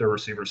too. Their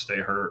receivers stay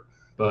hurt.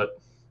 But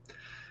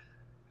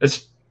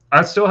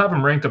I still have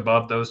him ranked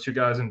above those two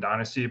guys in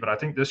Dynasty, but I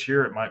think this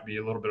year it might be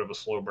a little bit of a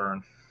slow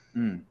burn.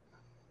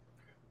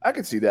 I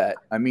could see that.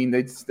 I mean,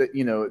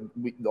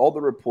 all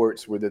the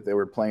reports were that they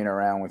were playing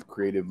around with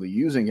creatively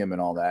using him and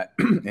all that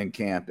in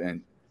camp,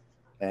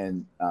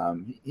 and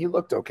he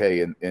looked okay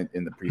in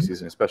the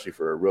preseason, especially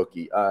for a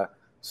rookie.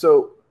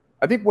 So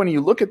I think when you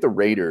look at the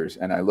Raiders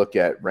and I look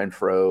at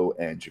Renfro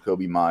and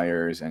Jacoby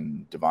Myers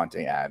and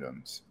Devontae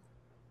Adams,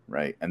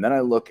 right, and then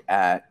I look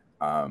at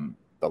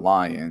the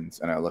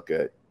Lions and I look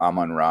at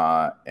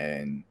Amon-Ra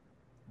and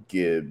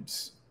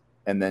Gibbs,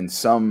 and then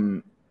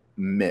some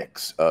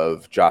mix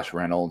of Josh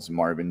Reynolds,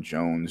 Marvin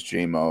Jones,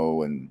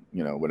 J-Mo, and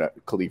whatever,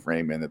 Khalif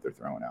Raymond that they're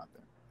throwing out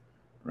there,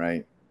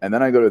 right? And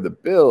then I go to the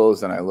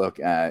Bills and I look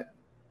at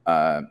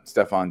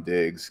Stephon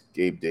Diggs,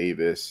 Gabe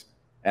Davis,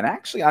 and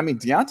actually, I mean,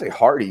 Deontay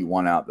Hardy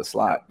won out the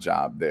slot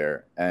job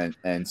there, and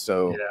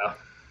so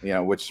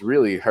which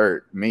really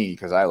hurt me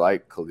because I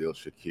like Khalil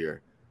Shakir.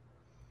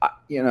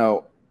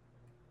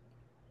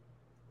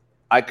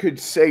 I could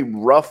say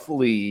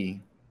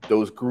roughly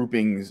those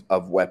groupings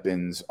of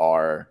weapons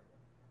are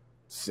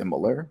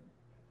similar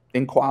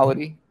in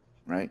quality,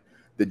 right?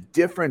 The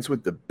difference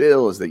with the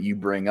Bills that you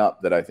bring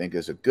up that I think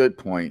is a good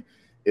point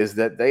is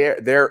that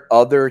their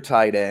other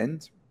tight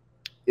end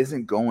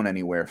isn't going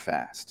anywhere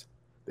fast.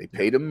 They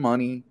paid him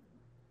money,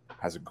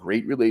 has a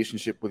great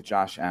relationship with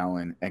Josh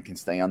Allen, and can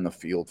stay on the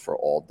field for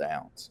all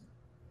downs.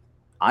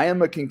 I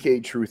am a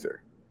Kincaid truther.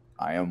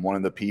 I am one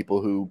of the people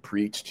who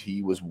preached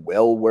he was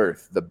well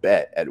worth the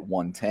bet at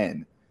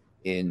 110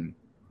 in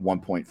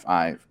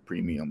 1.5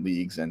 premium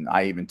leagues, and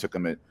I even took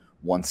him at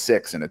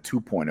 1.6 in a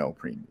 2.0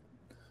 premium,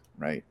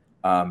 right?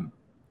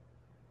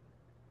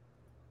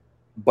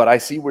 But I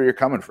see where you're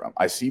coming from.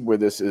 I see where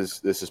this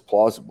is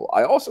plausible.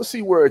 I also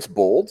see where it's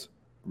bold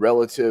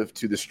relative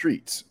to the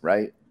streets,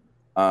 right?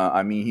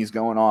 I mean, he's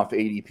going off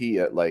ADP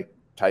at like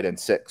tight end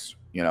 6,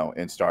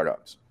 in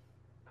startups,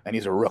 and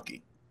he's a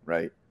rookie,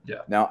 right?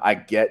 Yeah. Now I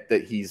get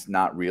that he's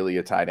not really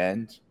a tight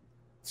end,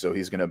 so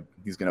he's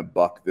gonna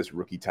buck this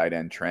rookie tight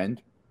end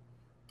trend,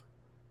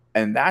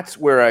 and that's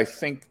where I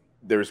think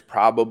there's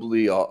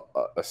probably a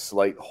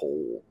slight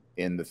hole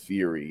in the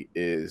theory.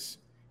 Is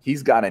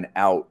he's got an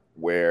out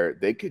where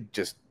they could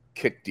just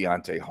kick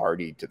Deontay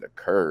Hardy to the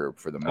curb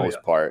for the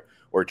most part,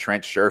 or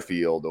Trent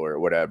Sherfield or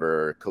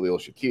whatever, or Khalil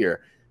Shakir,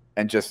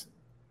 and just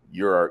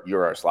you're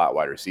our slot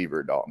wide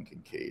receiver, Dalton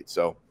Kincaid.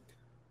 So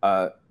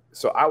I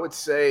would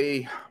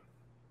say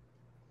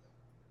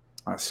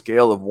on a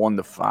scale of 1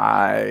 to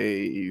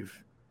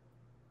 5,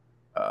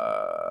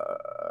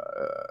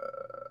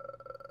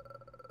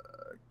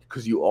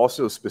 because you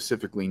also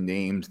specifically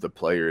named the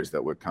players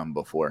that would come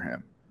before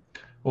him.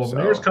 Well,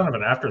 Mayor's kind of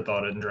an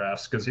afterthought in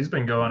drafts because he's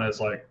been going as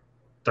like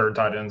third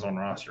tight ends on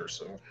roster.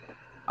 So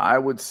I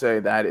would say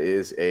that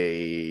is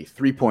a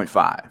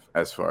 3.5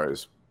 as far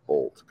as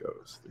bold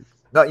goes.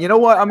 Now, you know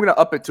what? I'm going to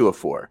up it to a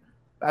 4.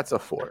 That's a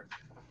 4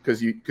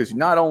 because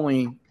not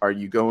only are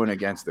you going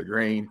against the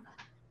grain,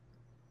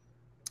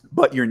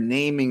 but you're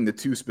naming the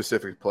 2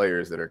 specific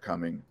players that are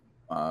coming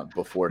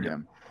before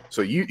him.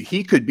 So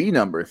he could be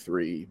number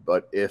 3,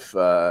 but if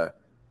I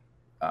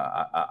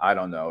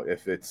don't know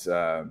if it's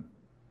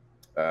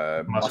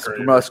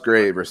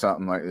Musgrave or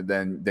something like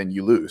that, then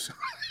you lose.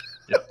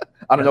 Yep.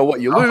 I don't know what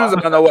you lose. I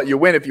don't know what you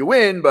win if you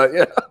win, but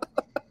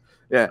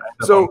yeah.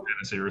 So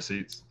fantasy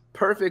receipts.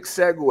 Perfect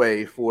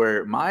segue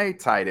for my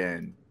tight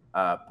end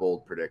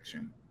bold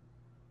prediction,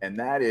 and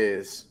that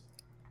is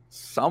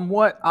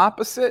somewhat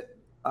opposite.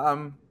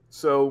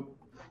 So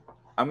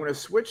I'm going to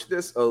switch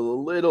this a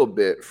little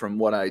bit from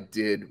what I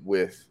did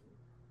with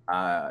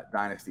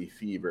Dynasty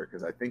Fever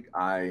because I think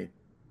I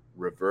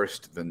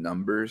reversed the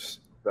numbers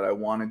that I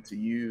wanted to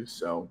use.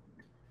 So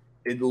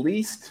at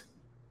least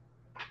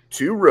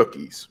 2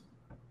 rookies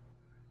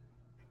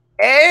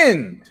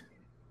and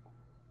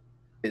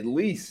at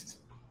least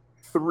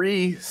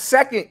 3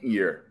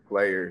 second-year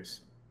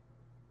players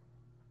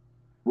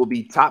will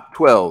be top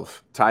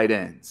 12 tight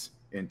ends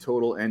in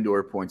total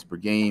and/or points per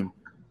game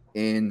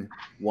in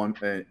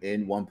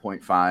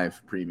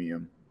 1.5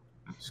 premium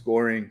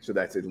scoring. So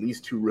that's at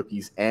least 2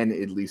 rookies and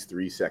at least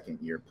 3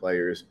 second-year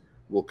players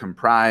will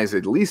comprise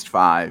at least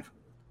 5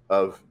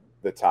 of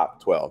the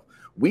top 12.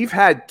 We've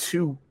had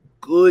 2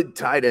 good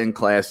tight end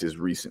classes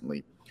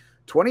recently.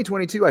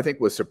 2022, I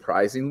think, was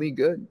surprisingly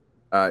good.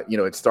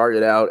 It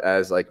started out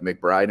as like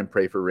McBride and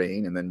Pray for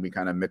Rain, and then we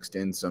kind of mixed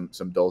in some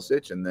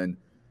Dulcich, and then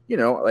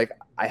like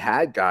I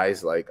had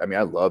guys like I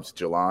loved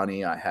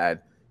Jelani. I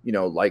had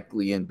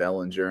Likely and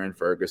Bellinger and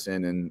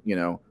Ferguson, and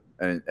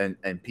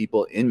and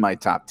people in my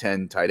top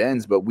 10 tight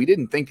ends, but we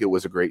didn't think it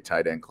was a great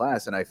tight end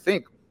class. And I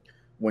think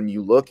when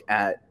you look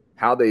at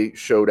how they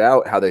showed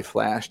out, how they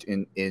flashed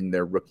in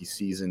their rookie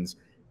seasons,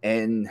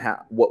 and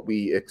what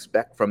we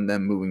expect from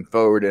them moving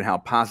forward, and how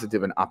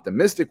positive and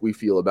optimistic we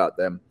feel about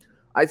them,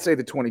 I'd say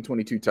the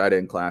 2022 tight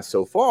end class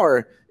so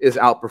far is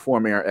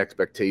outperforming our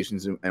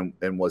expectations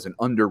and was an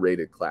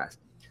underrated class.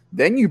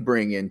 Then you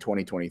bring in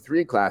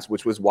 2023 class,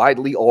 which was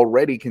widely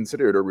already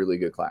considered a really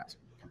good class.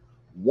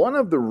 One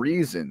of the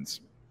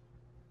reasons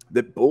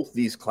that both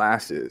these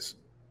classes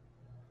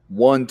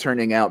one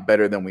turning out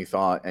better than we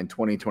thought, and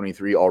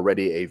 2023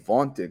 already a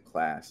vaunted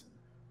class,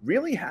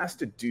 really has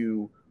to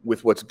do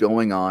with what's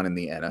going on in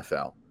the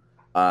NFL.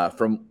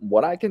 From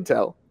what I can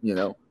tell,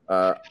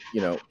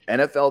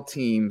 NFL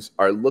teams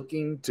are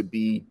looking to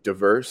be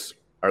diverse,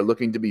 are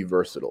looking to be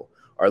versatile,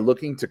 are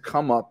looking to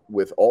come up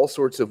with all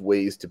sorts of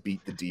ways to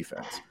beat the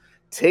defense.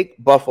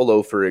 Take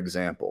Buffalo, for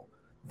example.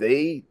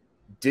 They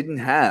didn't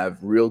have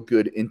real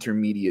good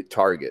intermediate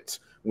targets,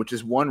 which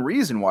is one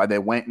reason why they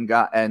went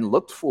and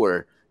looked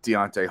for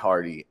Deontay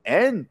Hardy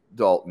and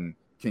Dalton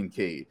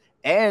Kincaid.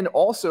 And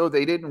also,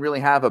 they didn't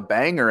really have a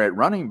banger at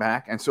running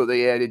back, and so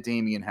they added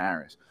Damian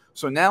Harris.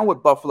 So now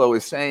what Buffalo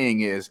is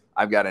saying is,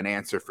 I've got an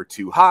answer for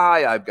too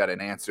high. I've got an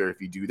answer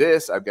if you do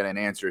this. I've got an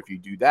answer if you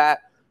do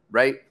that,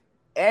 right?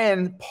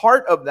 And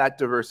part of that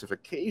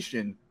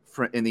diversification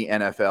in the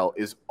NFL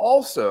is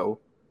also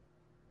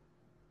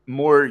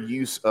more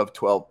use of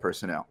 12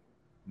 personnel,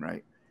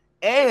 right?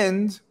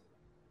 And,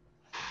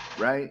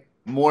 right,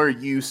 more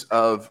use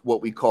of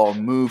what we call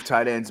move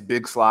tight ends,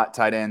 big slot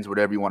tight ends,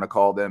 whatever you want to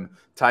call them,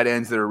 tight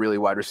ends that are really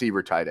wide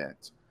receiver tight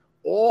ends.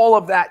 All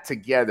of that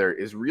together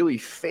is really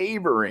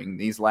favoring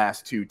these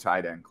last two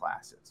tight end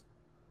classes,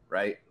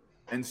 right?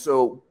 And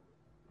so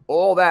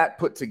all that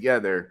put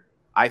together,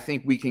 I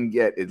think we can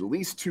get at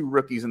least 2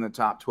 rookies in the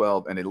top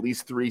 12 and at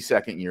least 3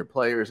 second-year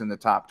players in the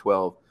top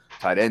 12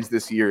 tight ends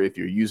this year if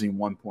you're using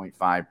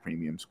 1.5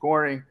 premium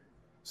scoring.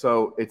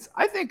 So it's,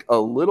 I think, a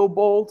little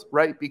bold,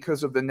 right,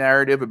 because of the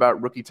narrative about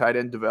rookie tight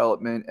end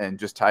development and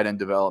just tight end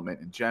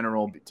development in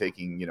general,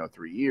 taking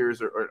 3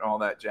 years or all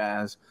that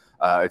jazz.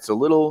 It's a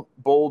little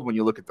bold when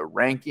you look at the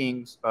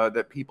rankings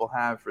that people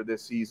have for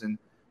this season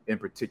in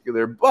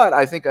particular. But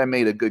I think I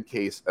made a good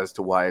case as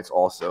to why it's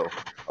also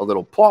a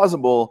little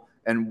plausible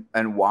and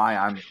why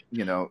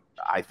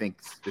I think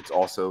it's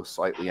also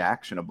slightly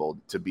actionable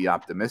to be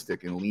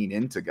optimistic and lean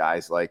into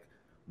guys like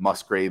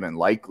Musgrave and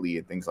Likely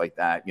and things like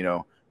that,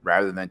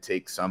 rather than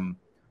take some,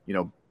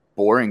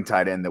 boring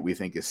tight end that we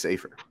think is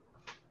safer.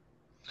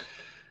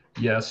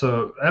 Yeah,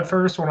 so at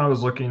first when I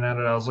was looking at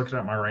it, I was looking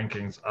at my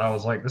rankings. I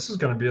was like, this is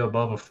going to be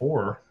above a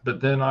 4.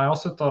 But then I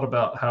also thought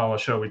about how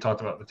we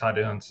talked about the tight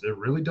ends. It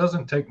really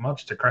doesn't take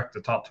much to crack the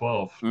top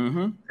 12.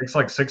 Mm-hmm. It's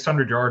like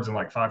 600 yards and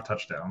like 5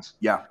 touchdowns.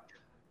 Yeah.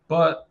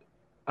 But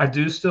I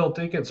do still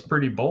think it's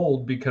pretty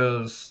bold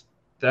because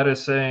that is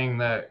saying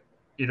that,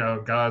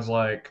 guys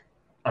like,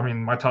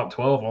 my top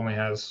 12 only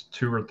has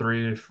 2 or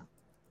 3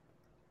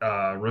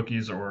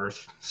 rookies or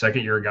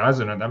second-year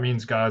guys in it. That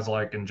means guys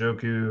like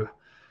Njoku,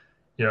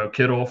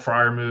 Kittle,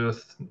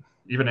 Freiermuth,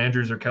 even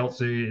Andrews or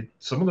Kelsey,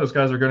 some of those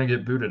guys are going to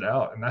get booted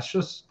out. And that's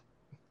just,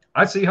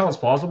 I see how it's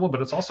plausible, but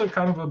it's also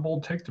kind of a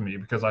bold take to me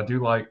because I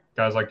do like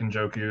guys like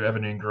Njoku,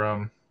 Evan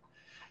Ingram.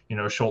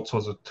 Schultz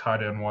was a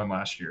tight end 1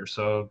 last year.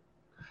 So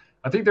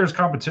I think there's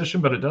competition,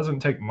 but it doesn't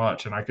take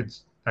much. And I could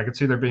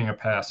see there being a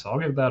pass. So I'll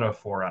give that a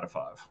 4 out of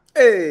 5.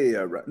 Hey,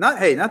 not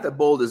that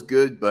bold is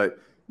good, but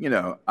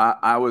I'm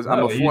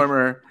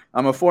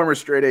a former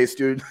straight A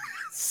student.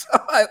 So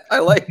I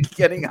like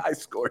getting high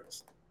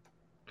scores.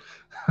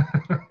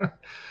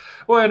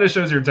 Well, and it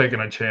shows you're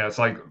taking a chance.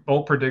 Like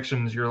bold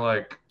predictions, you're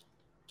like,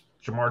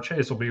 Jamar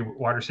Chase will be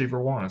wide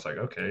receiver 1. It's like,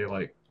 okay,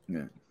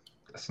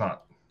 that's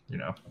not,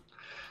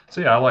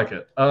 So yeah, I like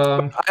it.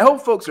 I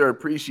hope folks are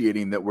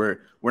appreciating that we're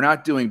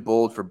not doing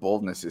bold for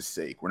boldness'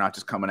 sake. We're not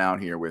just coming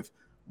out here with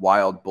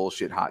wild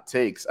bullshit hot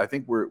takes. I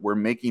think we're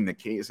making the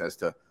case as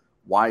to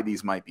why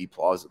these might be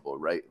plausible,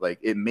 right? Like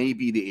it may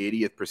be the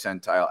 80th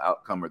percentile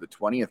outcome or the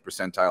 20th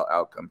percentile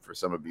outcome for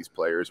some of these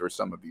players or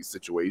some of these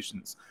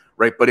situations,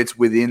 right? But it's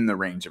within the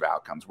range of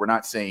outcomes. We're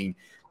not saying,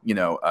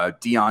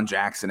 Deion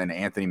Jackson and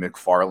Anthony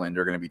McFarland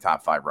are going to be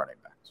top 5 running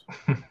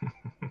backs.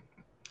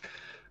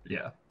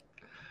 Yeah.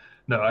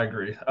 No, I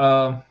agree.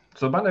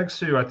 So my next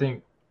 2, I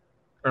think,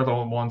 are the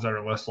ones that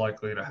are less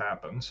likely to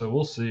happen. So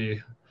we'll see.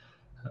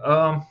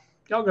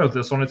 I'll go with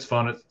this one. It's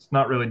fun. It's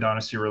not really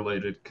dynasty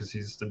related because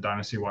he's the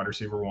dynasty wide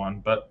receiver 1.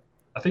 But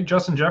I think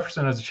Justin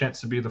Jefferson has a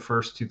chance to be the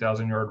first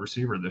 2,000-yard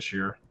receiver this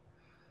year.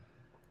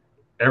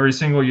 Every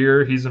single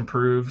year he's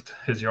improved.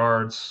 His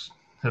yards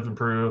have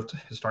improved.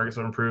 His targets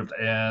have improved.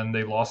 And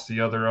they lost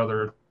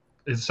the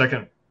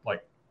second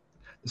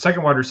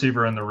wide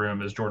receiver in the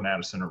room is Jordan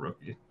Addison, a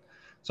rookie.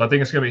 So I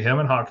think it's going to be him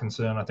and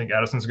Hawkinson. I think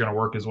Addison's going to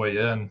work his way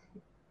in.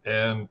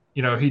 And,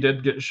 he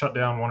did get shut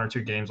down 1 or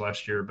 2 games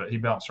last year, but he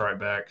bounced right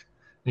back.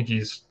 I think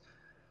he's,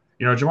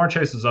 Jamar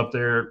Chase is up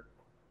there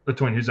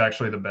between who's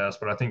actually the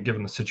best, but I think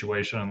given the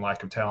situation and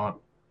lack of talent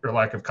or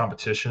lack of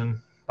competition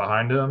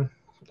behind him,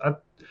 I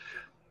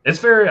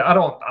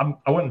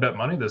wouldn't bet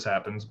money this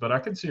happens, but I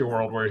could see a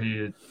world where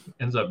he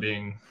ends up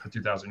being a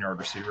 2,000-yard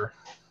receiver.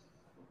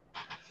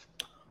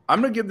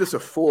 I'm going to give this a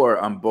 4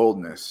 on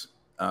boldness.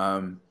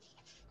 And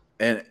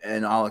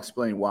I'll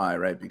explain why,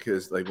 right?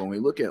 Because when we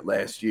look at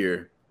last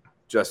year,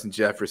 Justin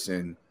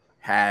Jefferson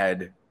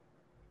had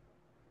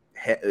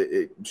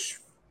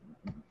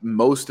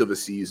most of a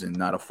season,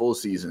 not a full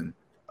season,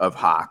 of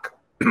Hawk.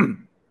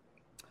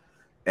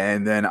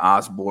 And then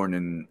Osborne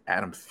and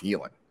Adam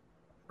Thielen,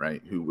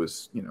 right, who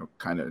was,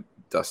 kind of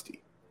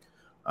dusty.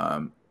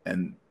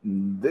 And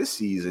this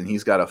season,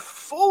 he's got a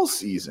full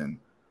season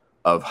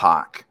of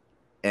Hawk.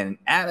 And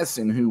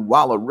Addison, who,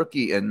 while a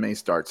rookie and may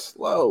start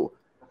slow,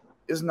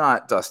 is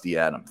not Dusty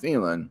Adam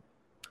Thielen.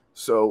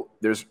 So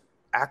there's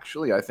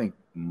actually, I think,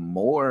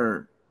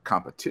 more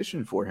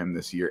competition for him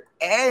this year.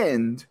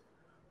 And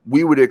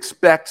we would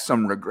expect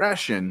some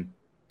regression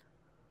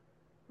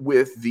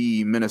with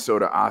the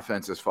Minnesota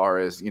offense as far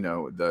as,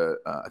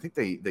 I think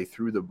they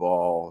threw the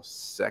ball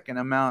second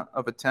amount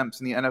of attempts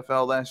in the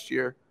NFL last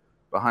year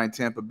behind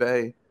Tampa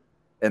Bay.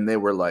 And they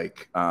were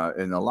like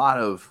in a lot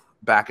of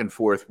back and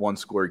forth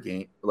one-score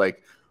game.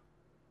 Like,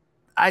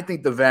 I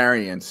think the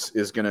variance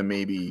is going to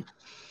maybe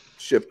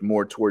shift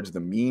more towards the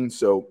mean.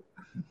 So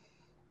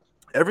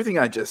everything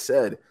I just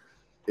said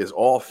is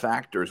all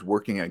factors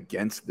working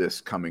against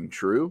this coming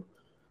true.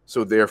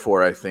 So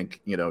therefore, I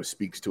think,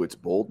 speaks to its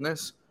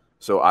boldness.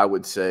 So I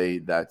would say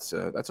that's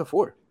a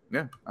 4.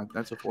 Yeah,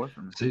 that's a 4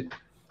 for me. See,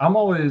 I'm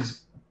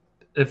always,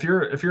 if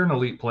you're an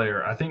elite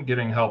player, I think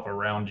getting help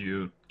around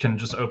you can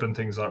just open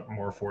things up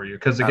more for you.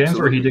 Because the games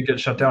where he did get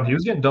shut down, he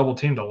was getting double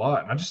teamed a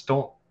lot, and I just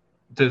don't.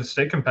 To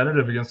stay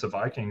competitive against the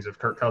Vikings, if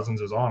Kirk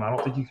Cousins is on, I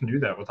don't think you can do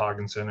that with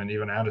Hockenson and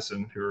even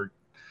Addison, who are.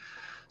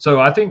 So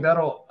I think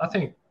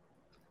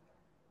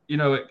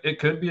it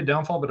could be a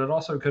downfall, but it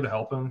also could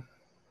help him.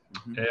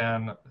 Mm-hmm.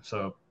 And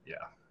so, yeah.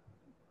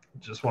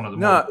 Just one of the.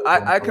 No,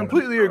 I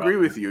completely agree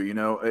with you.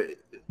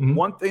 Mm-hmm.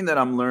 One thing that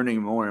I'm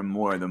learning more and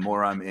more, the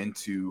more I'm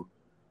into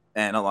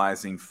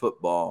analyzing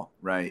football,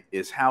 right,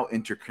 is how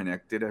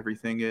interconnected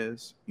everything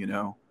is.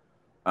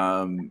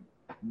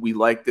 We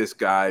like this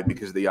guy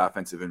because of the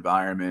offensive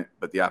environment,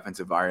 but the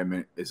offensive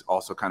environment is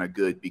also kind of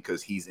good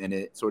because he's in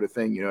it, sort of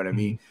thing. You know what I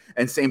mean? Mm-hmm.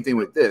 And same thing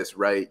with this,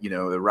 right?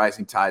 The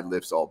rising tide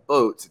lifts all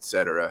boats,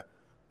 etc.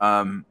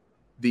 And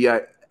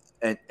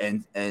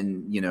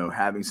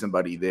having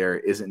somebody there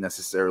isn't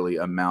necessarily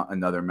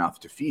another mouth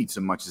to feed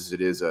so much as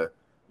it is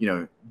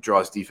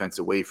draws defense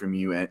away from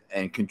you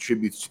and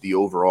contributes to the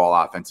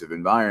overall offensive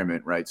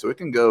environment, right? So it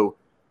can go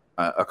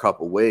a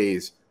couple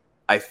ways.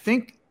 I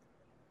think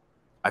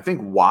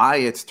why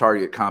it's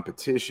target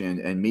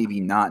competition and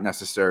maybe not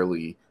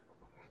necessarily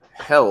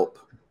help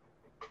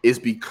is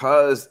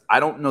because I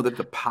don't know that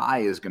the pie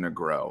is going to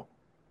grow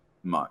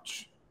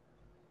much.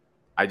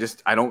 I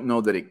don't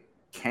know that it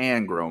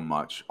can grow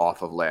much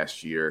off of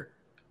last year.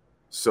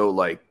 So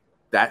like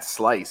that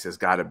slice has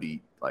got to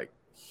be like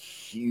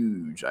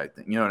huge, I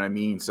think. You know what I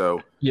mean?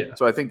 So yeah.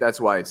 So I think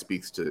that's why it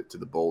speaks to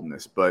the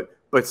boldness, but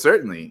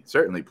certainly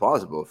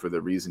plausible for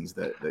the reasons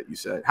that you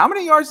said. How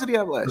many yards did he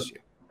have last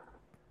year?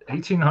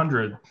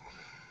 1,800.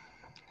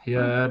 He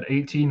had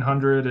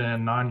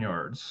 1,809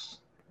 yards,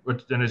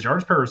 and his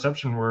yards per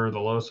reception were the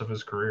lowest of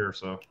his career.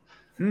 So,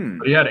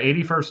 but he had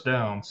 80 first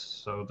downs.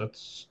 So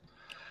that's.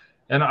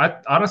 And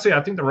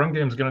I think the run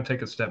game is going to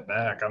take a step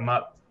back.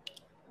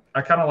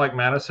 I kind of like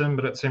Madison,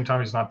 but at the same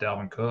time, he's not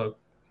Dalvin Cook.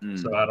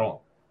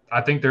 So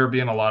I think there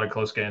being a lot of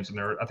close games in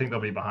there. I think they'll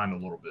be behind a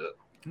little bit.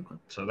 Okay.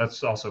 So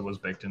that's also was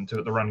baked into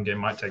it. The run game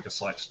might take a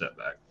slight step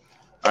back.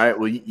 All right.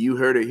 Well, you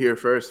heard it here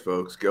first,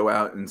 folks. Go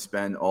out and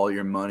spend all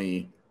your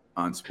money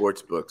on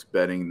sports books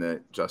betting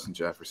that Justin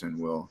Jefferson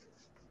will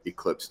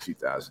eclipse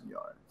 2,000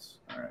 yards.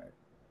 All right.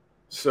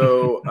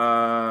 So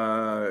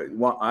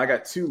I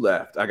got 2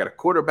 left. I got a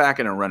quarterback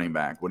and a running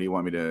back. What do you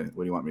want me to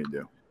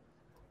do?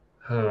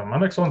 My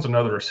next one's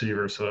another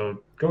receiver,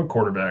 so go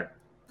quarterback.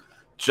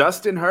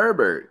 Justin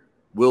Herbert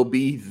will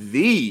be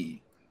the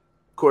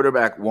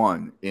quarterback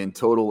 1 in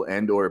total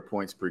and/or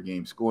points per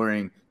game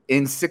scoring,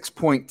 in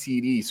 6-point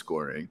TD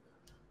scoring.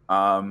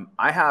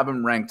 I have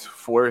him ranked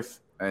 4th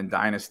in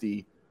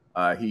Dynasty.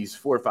 He's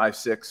 4, 5,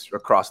 6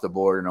 across the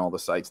board in all the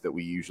sites that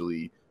we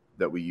usually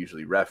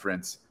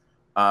reference.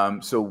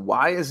 So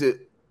why is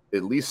it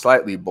at least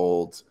slightly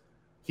bold?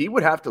 He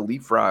would have to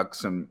leapfrog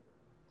some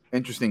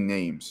interesting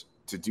names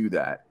to do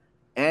that.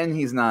 And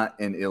he's not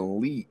an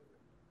elite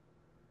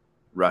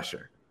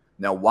rusher.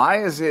 Now,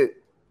 why is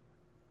it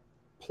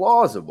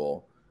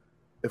plausible?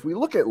 If we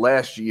look at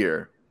last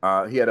year,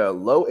 he had a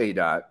low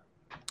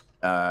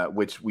ADOT,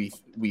 which we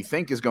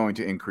think is going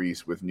to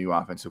increase with new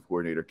offensive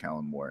coordinator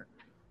Kellen Moore.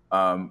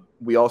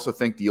 We also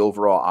think the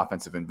overall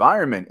offensive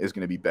environment is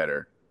going to be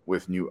better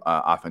with new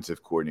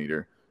offensive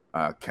coordinator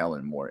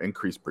Kellen Moore.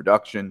 Increased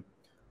production.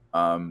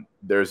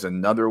 There's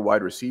another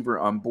wide receiver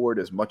on board.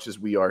 As much as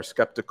we are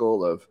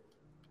skeptical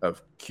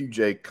of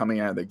QJ coming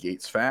out of the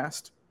gates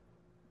fast,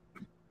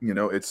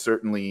 it's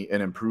certainly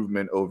an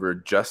improvement over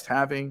just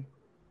having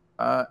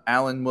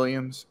Allen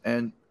Williams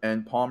and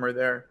Palmer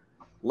there.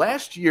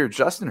 Last year,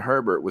 Justin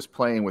Herbert was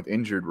playing with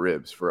injured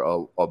ribs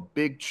for a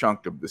big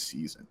chunk of the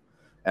season.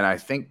 And I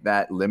think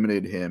that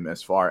limited him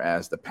as far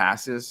as the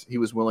passes he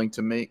was willing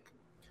to make,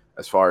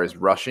 as far as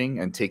rushing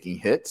and taking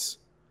hits,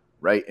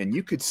 right? And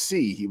you could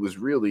see he was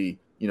really,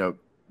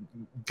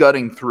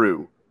 gutting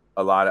through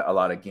a lot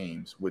of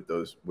games with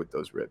those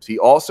ribs. He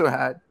also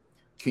had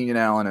Keenan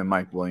Allen and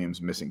Mike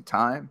Williams missing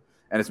time.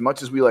 And as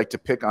much as we like to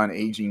pick on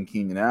aging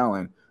Keenan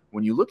Allen,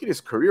 when you look at his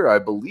career, I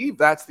believe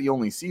that's the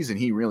only season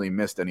he really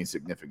missed any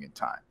significant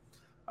time.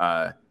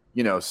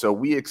 So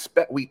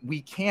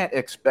we can't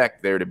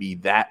expect there to be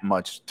that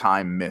much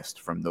time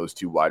missed from those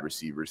two wide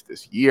receivers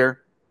this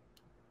year.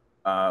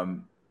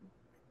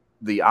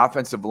 The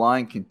offensive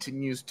line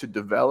continues to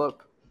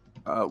develop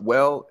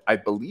well. I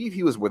believe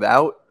he was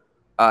without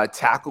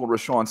tackle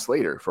Rashawn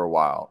Slater for a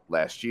while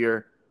last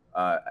year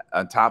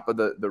on top of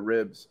the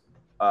ribs.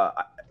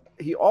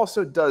 He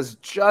also does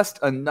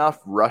just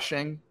enough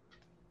rushing,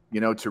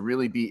 to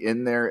really be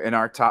in there in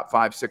our top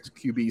 5-6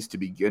 QBs to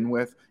begin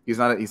with. He's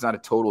not a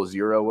total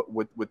zero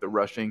with the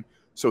rushing,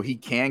 so he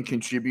can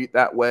contribute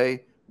that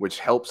way, which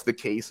helps the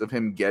case of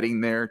him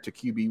getting there to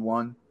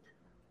QB1.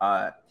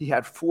 He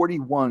had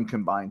 41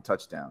 combined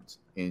touchdowns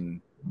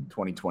in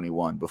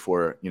 2021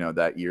 before,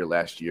 that year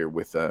last year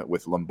with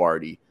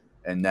Lombardi.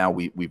 And now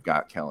we've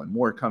got Kellen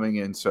Moore coming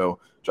in. So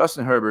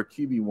Justin Herbert,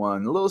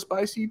 QB1, a little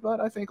spicy, but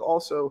I think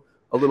also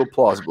a little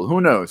plausible.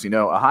 Who knows?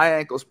 A high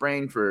ankle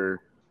sprain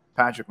for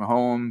Patrick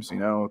Mahomes,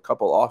 a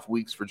couple off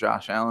weeks for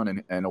Josh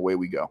Allen, and away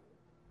we go.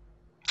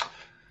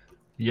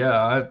 Yeah,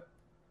 I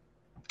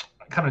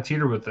kind of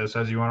teetered with this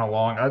as you went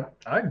along.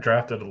 I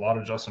drafted a lot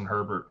of Justin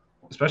Herbert,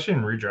 especially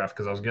in redraft,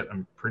 because I was getting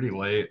him pretty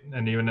late.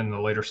 And even in the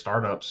later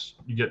startups,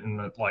 you get him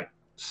at like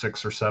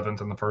 6th or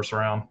 7th in the first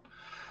round.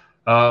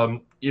 A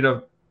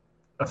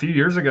few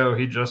years ago,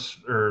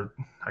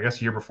 I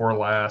guess year before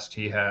last,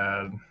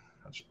 I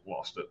just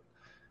lost it.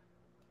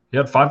 He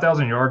had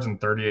 5,000 yards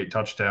and 38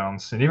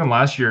 touchdowns. And even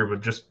last year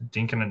with just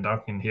dinking and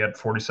dunking, he had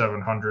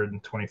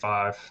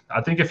 4,725.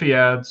 I think if he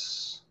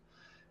adds,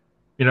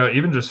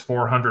 even just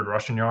 400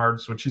 rushing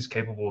yards, which he's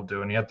capable of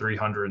doing, he had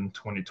 300 in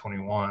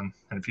 2021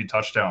 and a few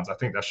touchdowns. I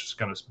think that's just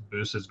going to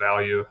boost his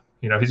value.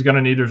 He's going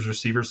to need his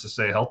receivers to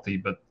stay healthy,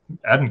 but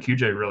adding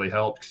QJ really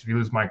helped, because if you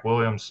lose Mike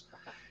Williams,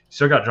 you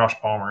still got Josh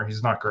Palmer.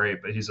 He's not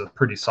great, but he's a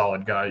pretty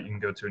solid guy you can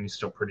go to, and he's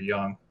still pretty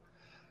young.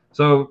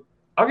 So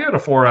I'll give it a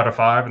 4 out of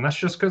 5, and that's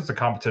just because the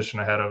competition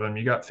ahead of him.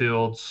 You got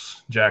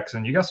Fields,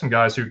 Jackson. You got some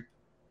guys who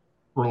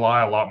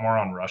rely a lot more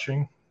on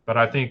rushing, but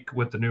I think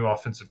with the new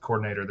offensive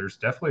coordinator, there's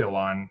definitely a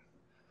line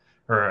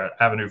or an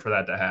avenue for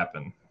that to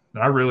happen.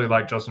 And I really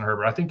like Justin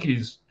Herbert. I think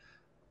he's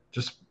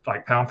just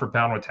like pound for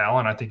pound with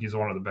talent. I think he's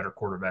one of the better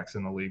quarterbacks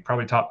in the league,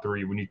 probably top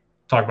 3 when you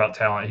talk about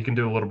talent. He can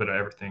do a little bit of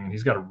everything, and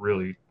he's got a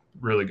really,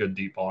 really good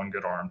deep ball and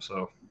good arm.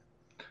 So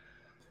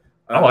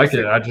I like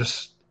it.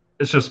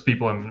 It's just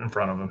people in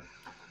front of him.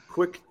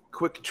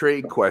 Quick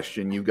trade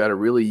question. You've got a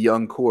really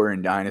young core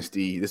in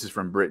Dynasty. This is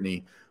from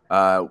Brittany.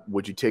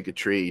 Would you take a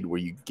trade where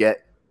you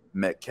get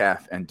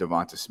Metcalf and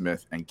Devonta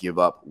Smith and give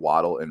up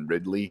Waddle and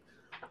Ridley?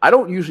 I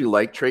don't usually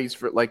like trades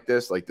like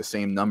this, like the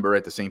same number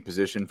at the same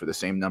position for the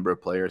same number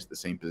of players at the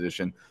same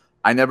position.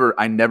 I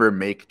never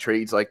make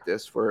trades like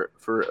this for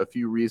a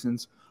few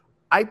reasons.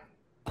 I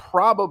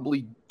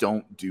probably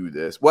don't do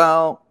this.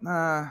 Well,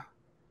 I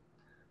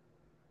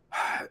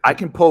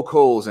can poke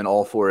holes in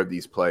all 4 of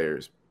these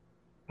players.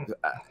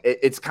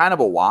 It's kind of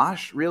a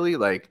wash, really.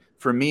 Like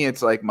for me,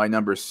 it's like my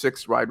number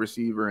 6 wide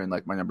receiver and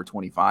like my number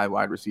 25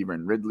 wide receiver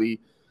in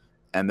Ridley,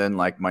 and then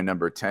like my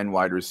number 11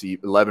 wide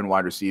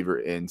receiver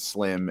in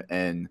Slim,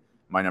 and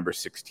my number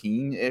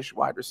 16-ish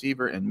wide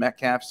receiver in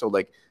Metcalf. So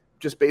like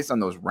just based on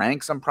those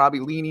ranks, I'm probably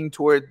leaning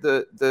toward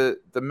the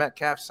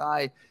Metcalf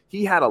side.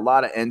 He had a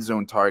lot of end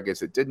zone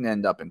targets. It didn't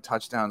end up in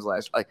touchdowns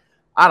last. Like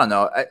I don't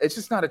know. It's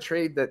just not a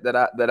trade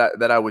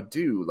that I would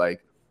do.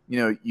 Like.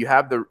 You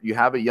have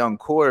a young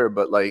core,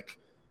 but like,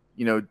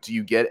 do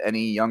you get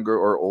any younger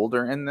or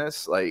older in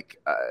this?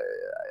 Like,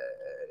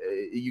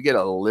 you get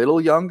a little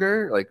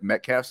younger, like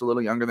Metcalf's a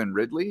little younger than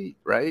Ridley,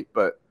 right?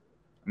 But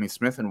I mean,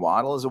 Smith and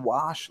Waddle is a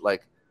wash.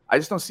 Like, I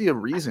just don't see a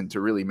reason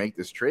to really make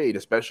this trade,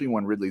 especially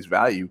when Ridley's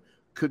value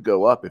could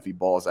go up if he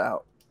balls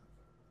out.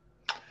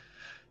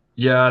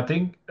 Yeah, I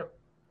think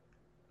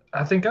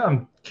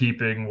I'm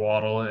keeping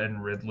Waddle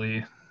and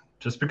Ridley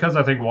just because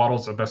I think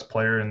Waddle's the best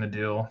player in the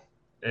deal.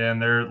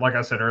 And like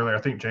I said earlier, I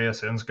think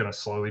JSN's going to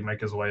slowly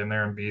make his way in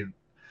there and be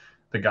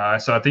the guy.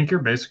 So I think you're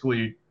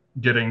basically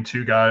getting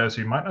 2 guys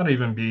who might not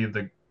even be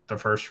the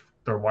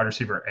wide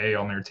receiver A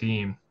on their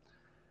team.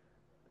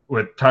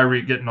 With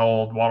Tyreek getting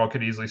old, Waddle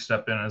could easily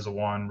step in as a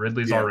 1.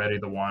 Ridley's already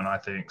the 1, I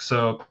think.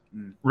 So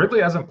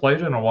Ridley hasn't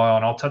played in a while,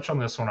 and I'll touch on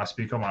this when I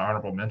speak on my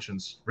honorable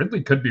mentions.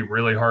 Ridley could be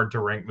really hard to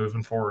rank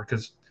moving forward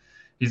because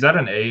he's at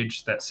an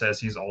age that says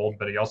he's old,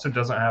 but he also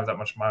doesn't have that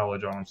much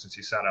mileage on him since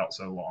he sat out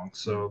so long.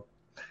 So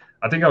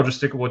I think I'll just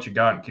stick with what you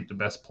got and keep the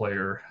best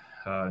player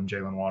in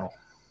Jalen Waddle.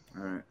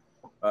 All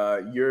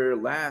right. Your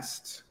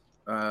last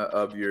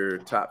of your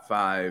top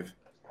 5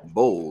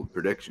 bold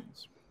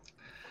predictions.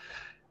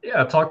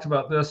 Yeah, I talked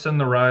about this in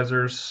the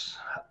risers.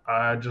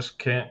 I just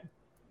can't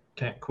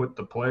quit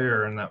the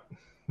player, and that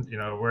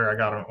where I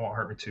got him, it won't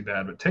hurt me too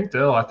bad. But Tank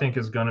Dell, I think,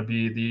 is going to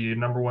be the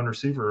number 1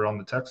 receiver on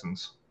the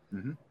Texans,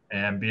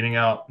 and beating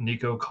out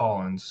Nico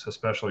Collins,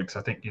 especially because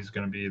I think he's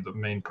going to be the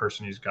main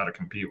person he's got to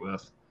compete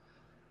with.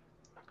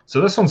 So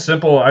this one's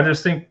simple. I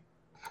just think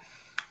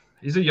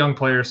he's a young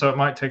player, so it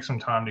might take some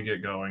time to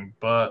get going.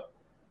 But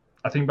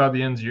I think by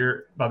the end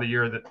of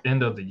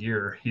the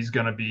year, he's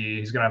gonna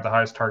have the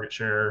highest target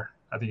share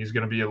I think he's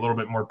going to be a little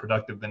bit more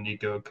productive than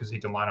Nico because he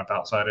can line up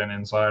outside and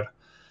inside.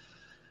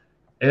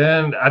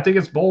 And I think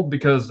it's bold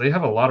because they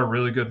have a lot of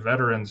really good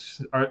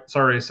veterans. It's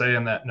already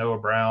saying that Noah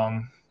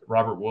Brown,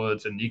 Robert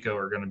Woods, and Nico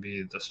are going to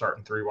be the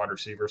starting 3 wide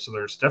receivers. So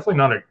there's definitely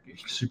not a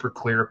super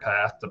clear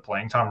path to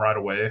playing time right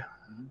away.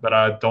 But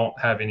I don't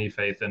have any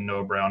faith in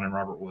Noah Brown and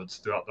Robert Woods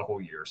throughout the whole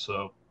year.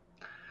 So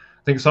I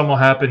think something will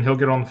happen. He'll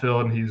get on the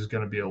field, and he's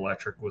going to be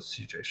electric with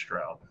C.J.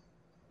 Stroud.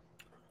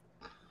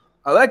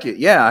 I like it.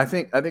 Yeah, I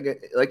think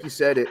like you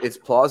said, it's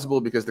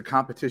plausible because the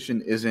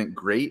competition isn't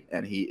great,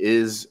 and he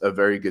is a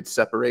very good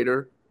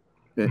separator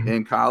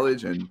in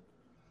college, and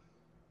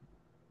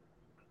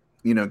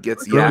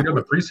gets really good in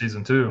the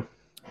preseason too.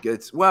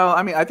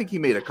 I think he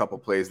made a couple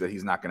plays that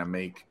he's not going to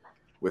make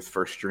with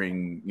first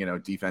string,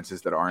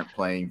 defenses that aren't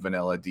playing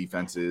vanilla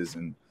defenses,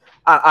 and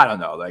I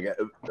don't know. Like,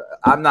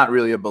 I'm not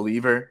really a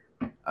believer.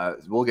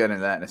 We'll get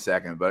into that in a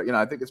second, but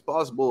I think it's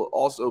plausible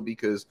also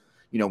because.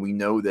 We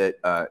know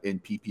that in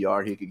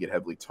PPR he could get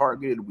heavily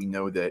targeted. We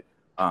know that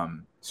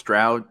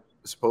Stroud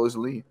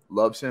supposedly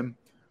loves him.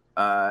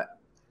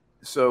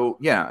 So,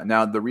 yeah,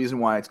 now the reason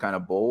why it's kind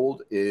of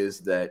bold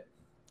is that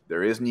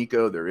there is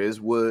Nico, there is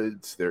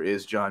Woods, there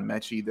is John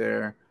Mechie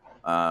there.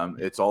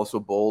 It's also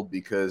bold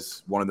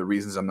because one of the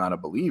reasons I'm not a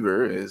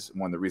believer is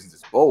one of the reasons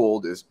it's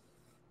bold is,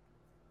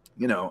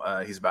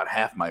 he's about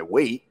half my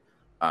weight.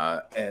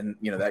 And,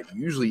 that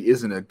usually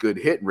isn't a good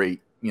hit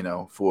rate,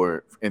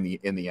 for in the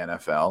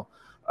NFL.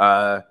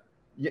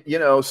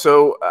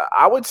 So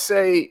I would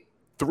say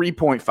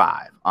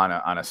 3.5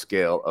 on a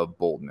scale of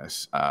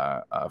boldness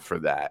for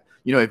that.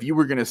 If you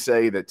were going to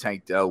say that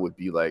Tank Dell would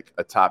be like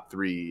a top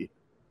 3,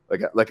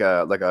 like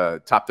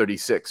a top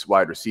 36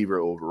 wide receiver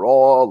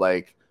overall,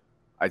 like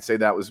I'd say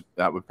that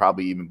would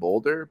probably even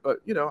bolder.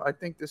 But I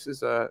think this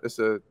is a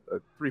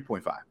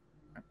 3.5.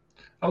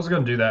 I was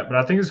going to do that, but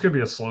I think it's going to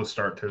be a slow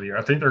start to the year.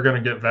 I think they're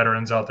going to get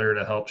veterans out there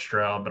to help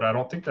Stroud, but I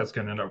don't think that's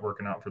going to end up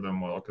working out for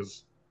them well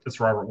because it's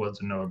Robert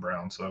Woods and Noah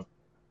Brown. So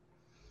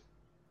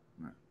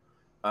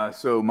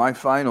my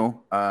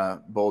final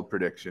bold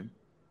prediction,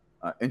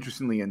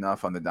 interestingly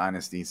enough, on the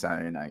Dynasty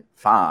Saturday Night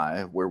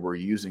 5, where we're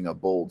using a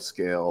bold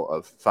scale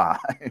of 5,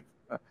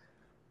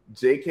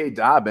 J.K.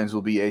 Dobbins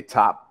will be a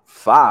top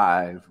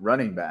 5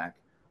 running back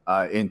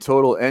in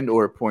total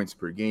and/or points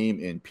per game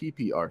in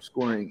PPR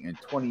scoring in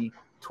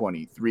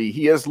 2023.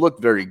 He has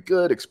looked very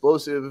good,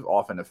 explosive,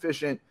 often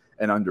efficient,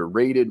 and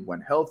underrated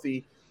when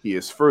healthy. He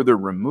is further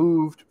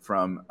removed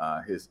from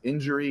his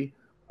injury.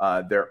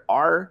 There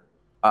are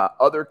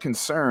other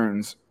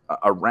concerns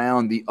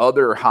around the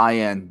other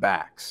high-end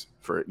backs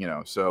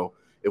so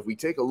if we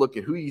take a look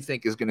at who you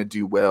think is going to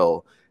do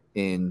well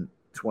in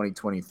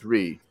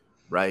 2023,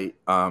 right?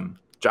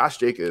 Josh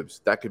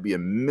Jacobs, that could be a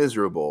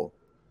miserable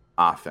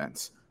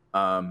offense.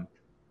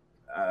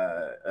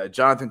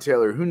 Jonathan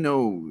Taylor, who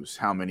knows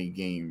how many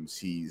games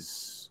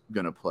he's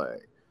going to play.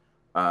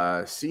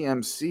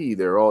 CMC,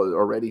 they're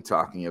already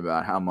talking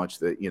about how much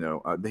that,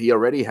 he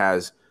already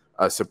has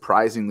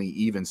surprisingly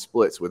even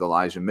splits with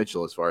Elijah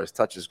Mitchell as far as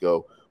touches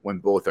go when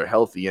both are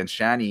healthy. And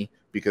Shani,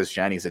 because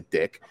Shani's a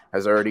dick,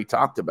 has already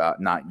talked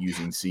about not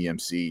using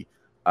CMC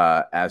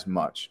as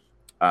much.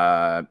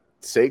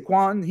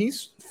 Saquon,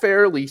 he's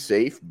fairly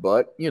safe,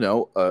 but,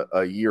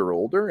 a year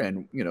older.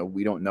 And,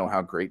 we don't know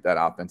how great that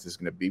offense is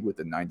going to be with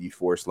the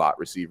 94 slot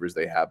receivers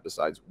they have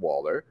besides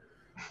Waller.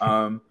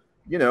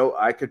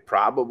 I could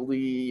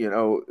probably,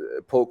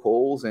 poke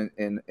holes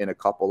in a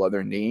couple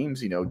other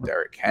names.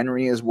 Derrick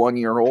Henry is 1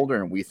 year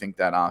older, and we think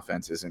that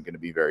offense isn't going to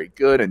be very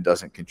good and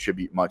doesn't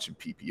contribute much in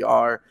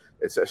PPR.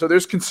 So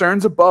there's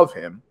concerns above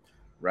him,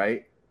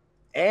 right?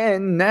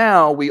 And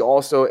now we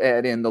also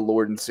add in the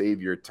Lord and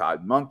Savior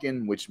Todd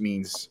Monken, which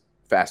means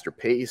faster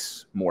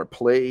pace, more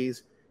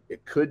plays.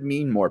 It could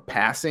mean more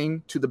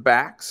passing to the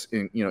backs,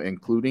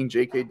 including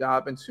J.K.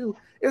 Dobbins, who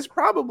is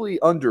probably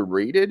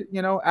underrated,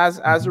 as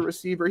a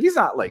receiver. He's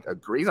not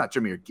he's not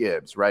Jahmyr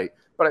Gibbs, right?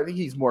 But I think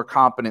he's more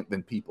competent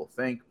than people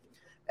think.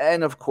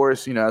 And of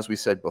course, as we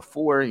said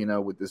before,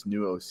 with this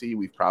new OC,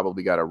 we've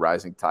probably got a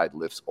rising tide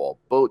lifts all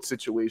boats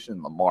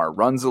situation. Lamar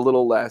runs a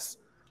little less.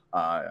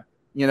 There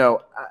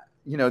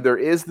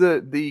is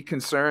the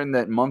concern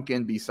that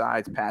Monken,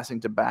 besides passing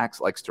to backs,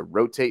 likes to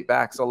rotate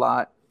backs a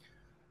lot.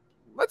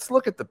 Let's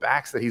look at the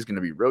backs that he's going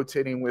to be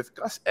rotating with.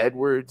 Gus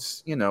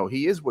Edwards,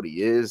 he is what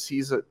he is.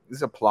 He's a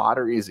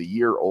plotter. He's a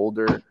year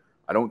older.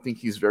 I don't think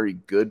he's very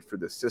good for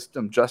the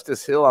system.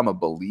 Justice Hill, I'm a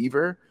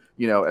believer,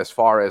 as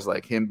far as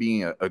like him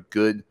being a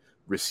good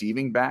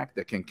receiving back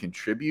that can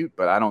contribute,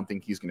 but I don't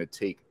think he's going to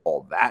take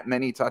all that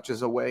many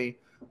touches away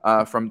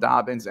from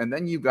Dobbins. And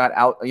then you've got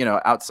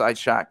outside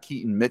shot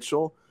Keaton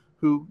Mitchell,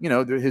 who,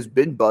 has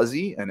been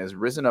buzzy and has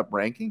risen up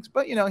rankings,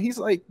 but, he's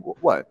like,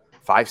 what,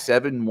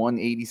 5'7",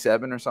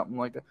 187 or something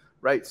like that,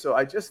 right? So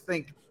I just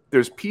think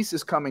there's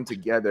pieces coming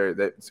together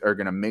that are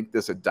going to make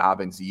this a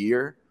Dobbins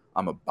year.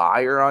 I'm a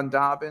buyer on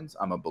Dobbins.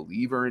 I'm a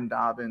believer in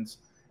Dobbins.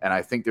 And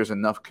I think there's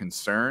enough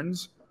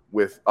concerns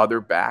with other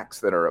backs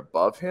that are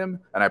above him.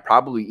 And I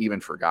probably even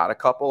forgot a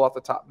couple off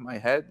the top of my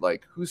head.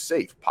 Like, who's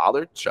safe?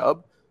 Pollard,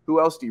 Chubb? Who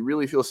else do you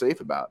really feel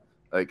safe about?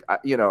 Like, I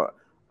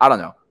don't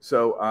know.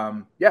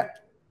 So,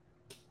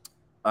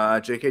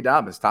 J.K.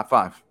 Dobbins, top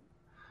 5.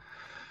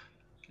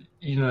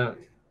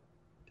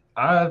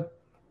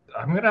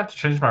 I'm going to have to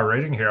change my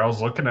rating here. I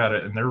was looking at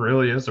it, and there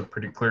really is a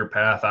pretty clear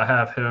path. I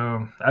have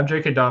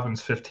J.K.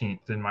 Dobbins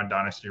 15th in my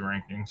dynasty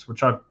rankings,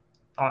 which I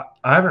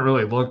haven't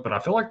really looked, but I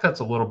feel like that's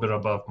a little bit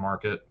above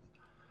market.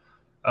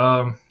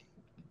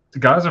 The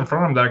guys in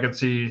front of him that I could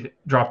see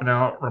dropping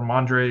out,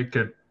 Ramondre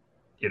could,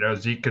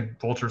 Zeke could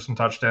vulture some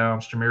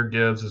touchdowns. Jahmyr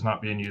Gibbs is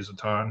not being used a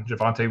ton.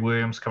 Javonte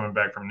Williams coming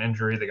back from an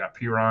injury. They got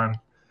Piron.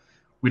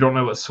 We don't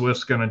know what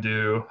Swift's going to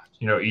do.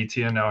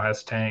 Etienne now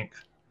has Tank.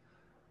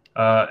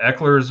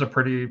 Eckler is a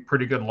pretty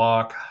good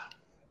lock.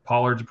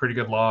 Pollard's a pretty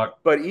good lock.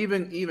 But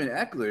even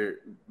Eckler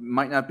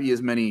might not be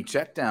as many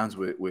checkdowns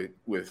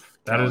with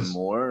Kellen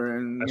Moore,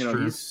 and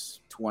true. He's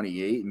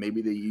 28.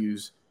 Maybe they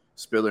use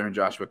Spiller and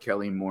Joshua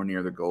Kelly more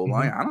near the goal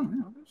line. I don't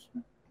know.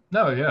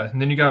 No, yeah.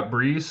 And then you got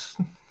Brees.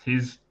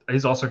 He's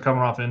also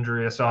coming off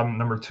injury. I saw him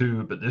number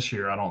 2, but this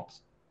year I don't.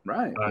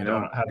 Right. I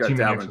don't have got too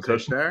many Dalvin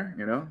Cook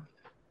there.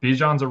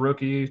 Bijan's a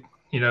rookie.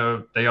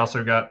 They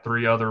also got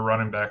 3 other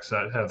running backs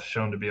that have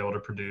shown to be able to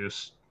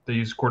produce. They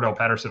used Cordell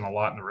Patterson a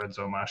lot in the red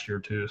zone last year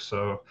too.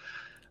 So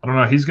I don't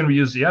know. He's going to be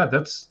used. Yeah,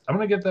 I'm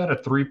going to give that a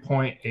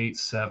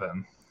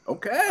 3.87.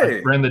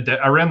 Okay.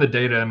 I ran the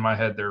data in my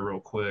head there real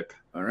quick.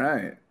 All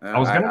right. I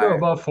was going to go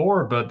above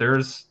 4, but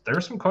there's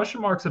some question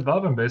marks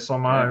above him based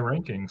on my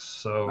rankings.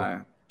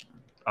 So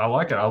I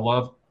like it.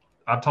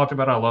 I've talked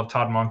about it. I love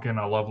Todd Monken.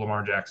 I love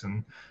Lamar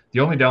Jackson. The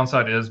only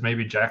downside is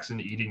maybe Jackson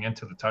eating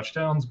into the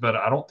touchdowns, but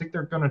I don't think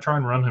they're going to try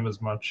and run him as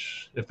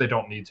much if they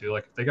don't need to.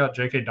 Like if they got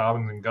J.K.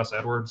 Dobbins and Gus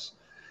Edwards,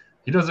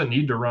 he doesn't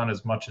need to run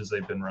as much as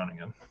they've been running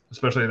him,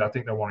 especially I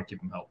think they want to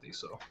keep him healthy.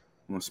 So,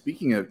 well,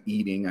 speaking of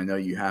eating, I know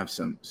you have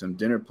some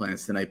dinner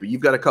plans tonight, but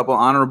you've got a couple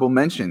honorable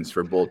mentions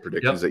for bold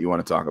predictions that you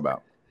want to talk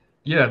about.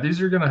 Yeah,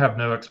 these are going to have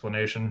no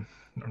explanation.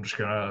 I'm just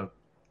going to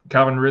 –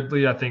 Calvin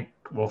Ridley, I think,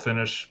 will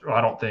finish – well,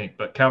 I don't think,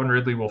 but Calvin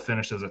Ridley will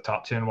finish as a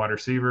top 10 wide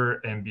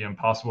receiver and be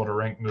impossible to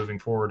rank moving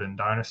forward in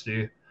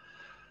Dynasty.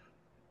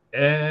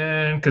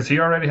 And because he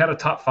already had a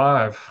top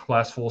 5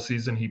 last full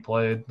season he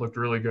played, looked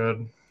really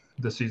good.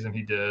 This season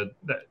he did.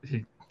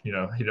 He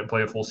didn't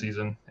play a full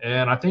season.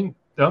 And I think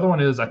the other one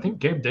is I think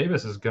Gabe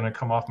Davis is going to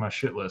come off my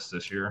shit list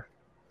this year.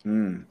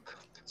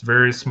 It's a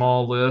very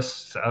small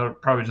list. I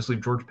would probably just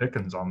leave George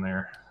Pickens on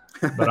there.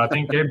 But I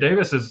think Gabe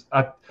Davis is –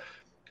 I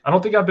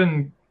don't think I've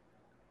been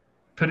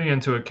putting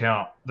into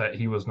account that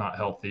he was not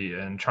healthy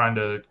and trying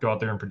to go out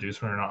there and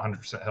produce when you're not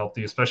 100%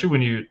 healthy, especially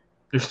when you're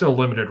still a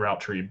limited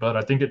route tree. But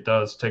I think it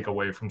does take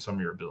away from some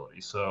of your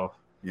ability. So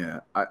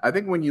yeah, I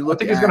think when you look, I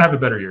think he's going to have a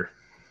better year.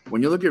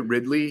 When you look at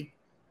Ridley,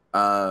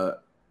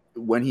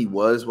 when he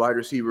was wide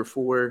receiver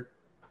 4,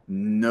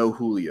 no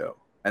Julio,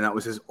 and that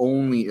was his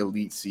only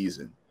elite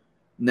season.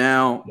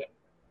 Now,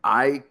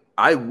 I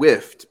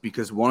whiffed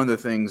because one of the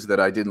things that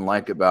I didn't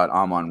like about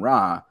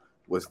Amon-Ra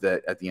was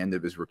that at the end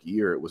of his rookie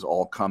year, it was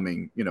all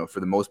coming, for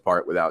the most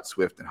part without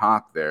Swift and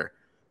Hawk there.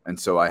 And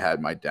so I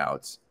had my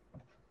doubts.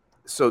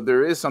 So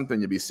there is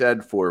something to be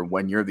said for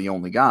when you're the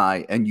only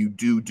guy and you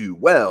do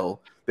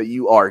well, that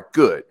you are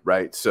good,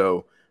 right?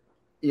 So,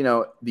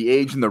 the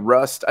age and the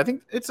rust, I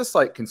think it's a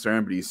slight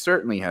concern, but he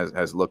certainly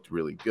has looked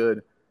really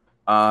good.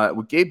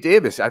 With Gabe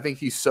Davis, I think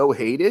he's so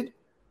hated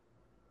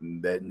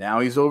that now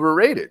he's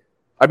overrated.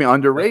 I mean,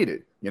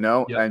 underrated,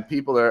 and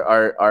people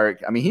are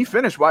I mean, he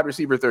finished wide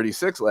receiver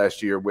 36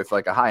 last year with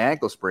like a high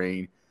ankle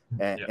sprain.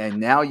 And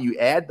now you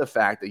add the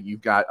fact that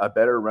you've got a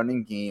better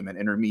running game and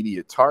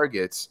intermediate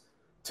targets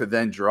to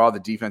then draw the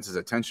defense's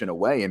attention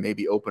away and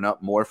maybe open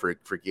up more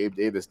for Gabe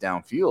Davis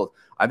downfield.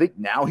 I think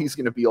now he's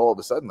going to be all of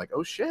a sudden like,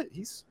 oh shit,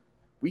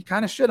 we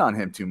kind of shit on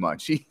him too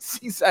much.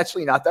 He's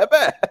actually not that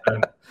bad.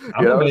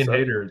 I'm a main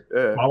hater.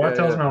 Yeah, my wife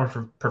tells me I'm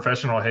a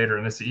professional hater,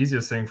 and it's the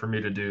easiest thing for me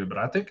to do. But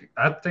I think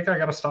I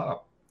got to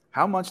stop.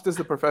 How much does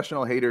the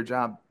professional hater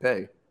job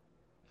pay?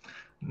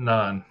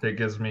 None. It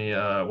gives me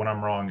when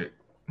I'm wrong,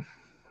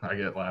 I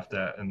get laughed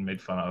at and made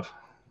fun of.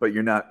 But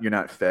you're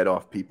not fed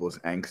off people's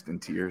angst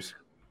and tears.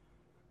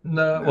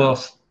 No.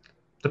 Well,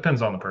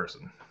 depends on the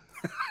person.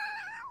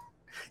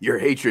 Your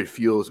hatred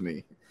fuels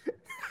me.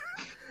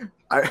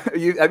 Have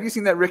you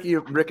seen that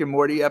Rick and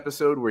Morty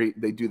episode where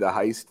they do the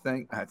heist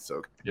thing? That's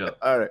so good.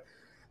 Yeah.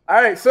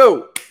 All right.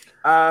 So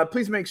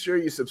please make sure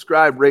you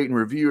subscribe, rate, and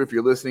review if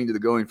you're listening to the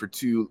Going for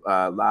Two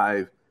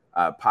live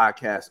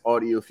podcast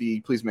audio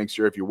feed. Please make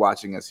sure if you're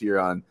watching us here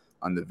on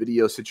the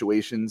video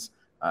situations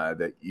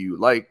that you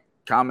like,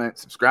 comment,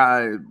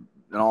 subscribe,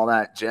 and all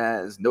that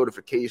jazz,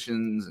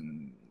 notifications,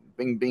 and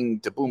bing, bing,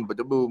 ta-boom,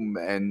 ba-da-boom,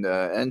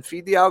 and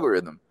feed the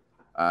algorithm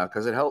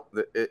because it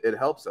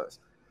helps us.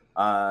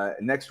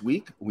 Next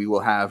week, we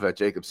will have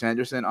Jacob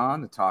Sanderson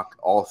on to talk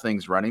all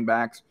things running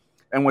backs.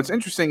 And what's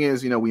interesting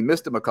is, we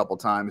missed him a couple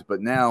times,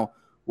 but now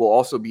we'll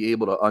also be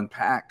able to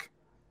unpack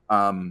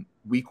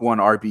week 1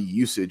 RB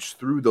usage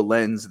through the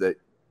lens that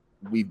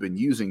we've been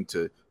using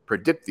to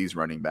predict these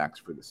running backs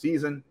for the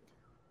season.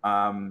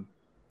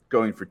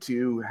 Going for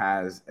Two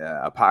has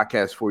a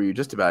podcast for you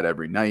just about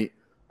every night.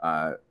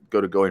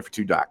 go to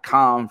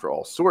goingfor2.com for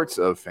all sorts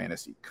of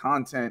fantasy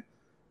content.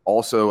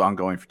 Also on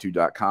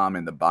goingfor2.com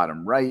in the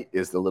bottom right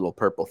is the little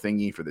purple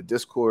thingy for the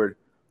Discord.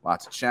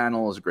 Lots of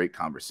channels, great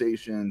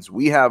conversations.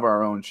 We have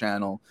our own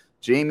channel.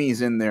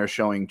 Jamie's in there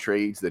showing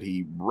trades that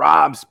he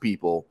robs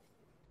people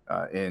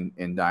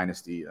in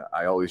Dynasty.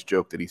 I always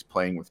joke that he's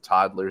playing with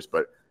toddlers,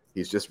 but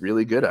he's just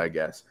really good, I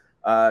guess.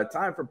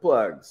 Time for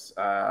plugs.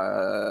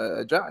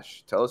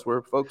 Josh, tell us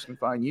where folks can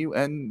find you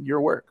and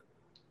your work.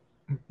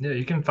 Yeah,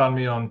 you can find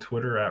me on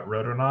Twitter at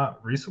Rotonaut.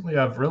 Recently,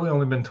 I've really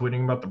only been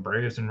tweeting about the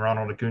Braves and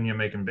Ronald Acuna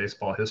making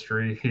baseball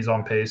history. He's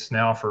on pace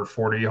now for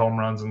 40 home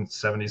runs and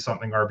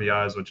 70-something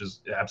RBIs, which is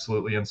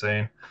absolutely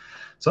insane.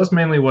 So that's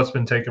mainly what's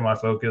been taking my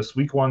focus.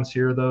 Week 1's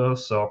here, though,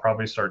 so I'll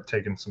probably start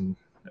taking some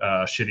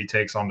shitty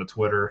takes onto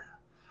Twitter.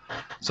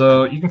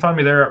 So you can find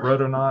me there at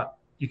Rotonaut.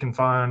 You can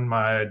find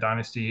my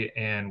Dynasty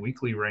and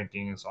weekly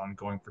rankings on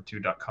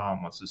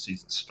goingfor2.com once the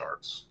season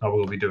starts. I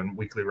will be doing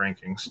weekly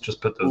rankings.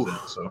 Just put those in.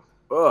 So.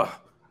 Ugh,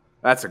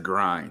 that's a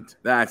grind.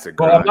 That's a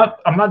grind. Well,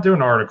 I'm not doing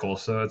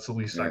articles, so it's the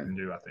least I can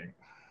do, I think.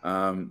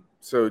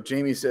 So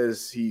Jamie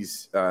says he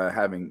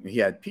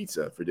had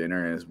pizza for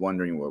dinner and is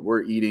wondering what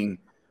we're eating.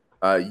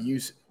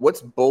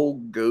 What's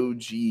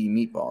bulgogi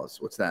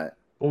meatballs? What's that?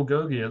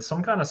 Bulgogi, it's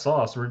some kind of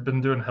sauce. We've been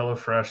doing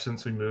HelloFresh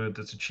since we moved.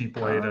 It's a cheap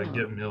way to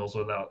get meals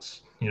without,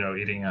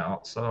 eating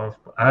out. So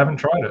I haven't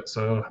tried it,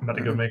 so I'm about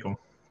to go make them.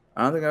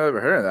 I don't think I've ever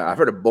heard of that. I've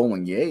heard of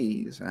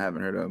bolognese. I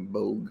haven't heard of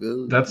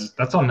bulgogi.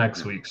 That's on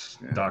next week's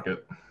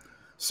docket.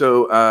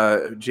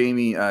 So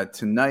Jamie,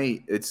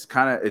 tonight it's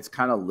kind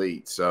of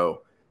late.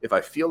 So if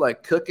I feel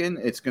like cooking,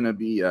 it's gonna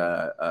be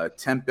a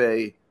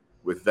tempeh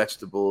with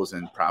vegetables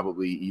and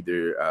probably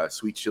either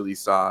sweet chili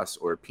sauce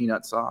or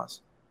peanut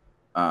sauce.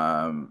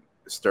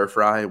 Stir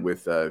fry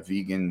with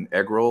vegan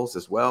egg rolls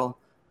as well.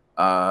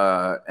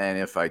 And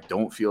if I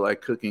don't feel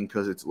like cooking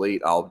because it's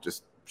late, I'll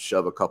just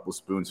shove a couple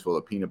spoons full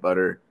of peanut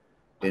butter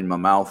in my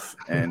mouth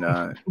and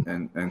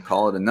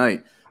call it a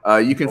night.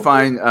 You can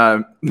find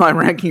my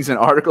rankings and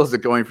articles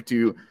at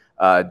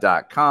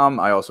goingfor2.com.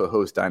 I also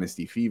host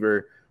Dynasty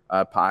Fever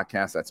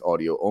podcast. That's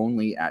audio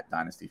only at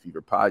Dynasty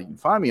Fever Pod. You can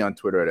find me on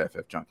Twitter at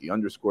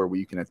 @FFJunkie_, where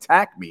you can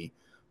attack me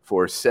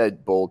for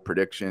said bold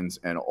predictions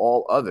and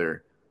all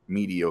other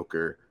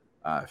mediocre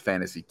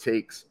fantasy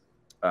takes.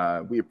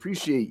 We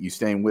appreciate you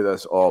staying with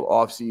us all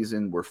off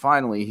season. We're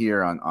finally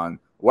here on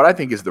what I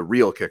think is the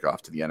real kickoff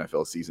to the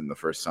NFL season, the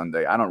first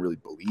Sunday. I don't really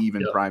believe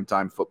in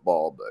primetime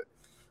football, but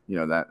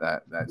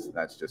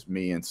that's just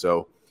me. And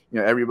so,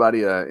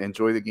 everybody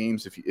enjoy the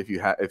games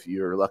if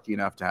you're lucky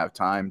enough to have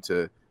time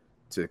to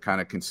kind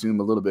of consume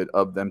a little bit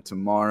of them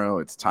tomorrow.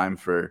 It's time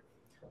for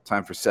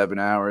 7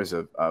 hours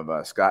of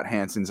Scott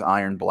Hansen's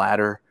Iron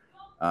Bladder.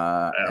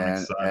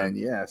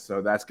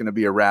 So that's going to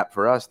be a wrap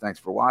for us. Thanks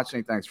for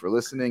watching. Thanks for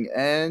listening.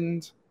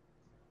 And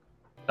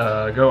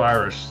go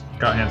Irish.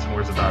 Scott Hansen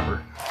wears a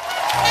diaper.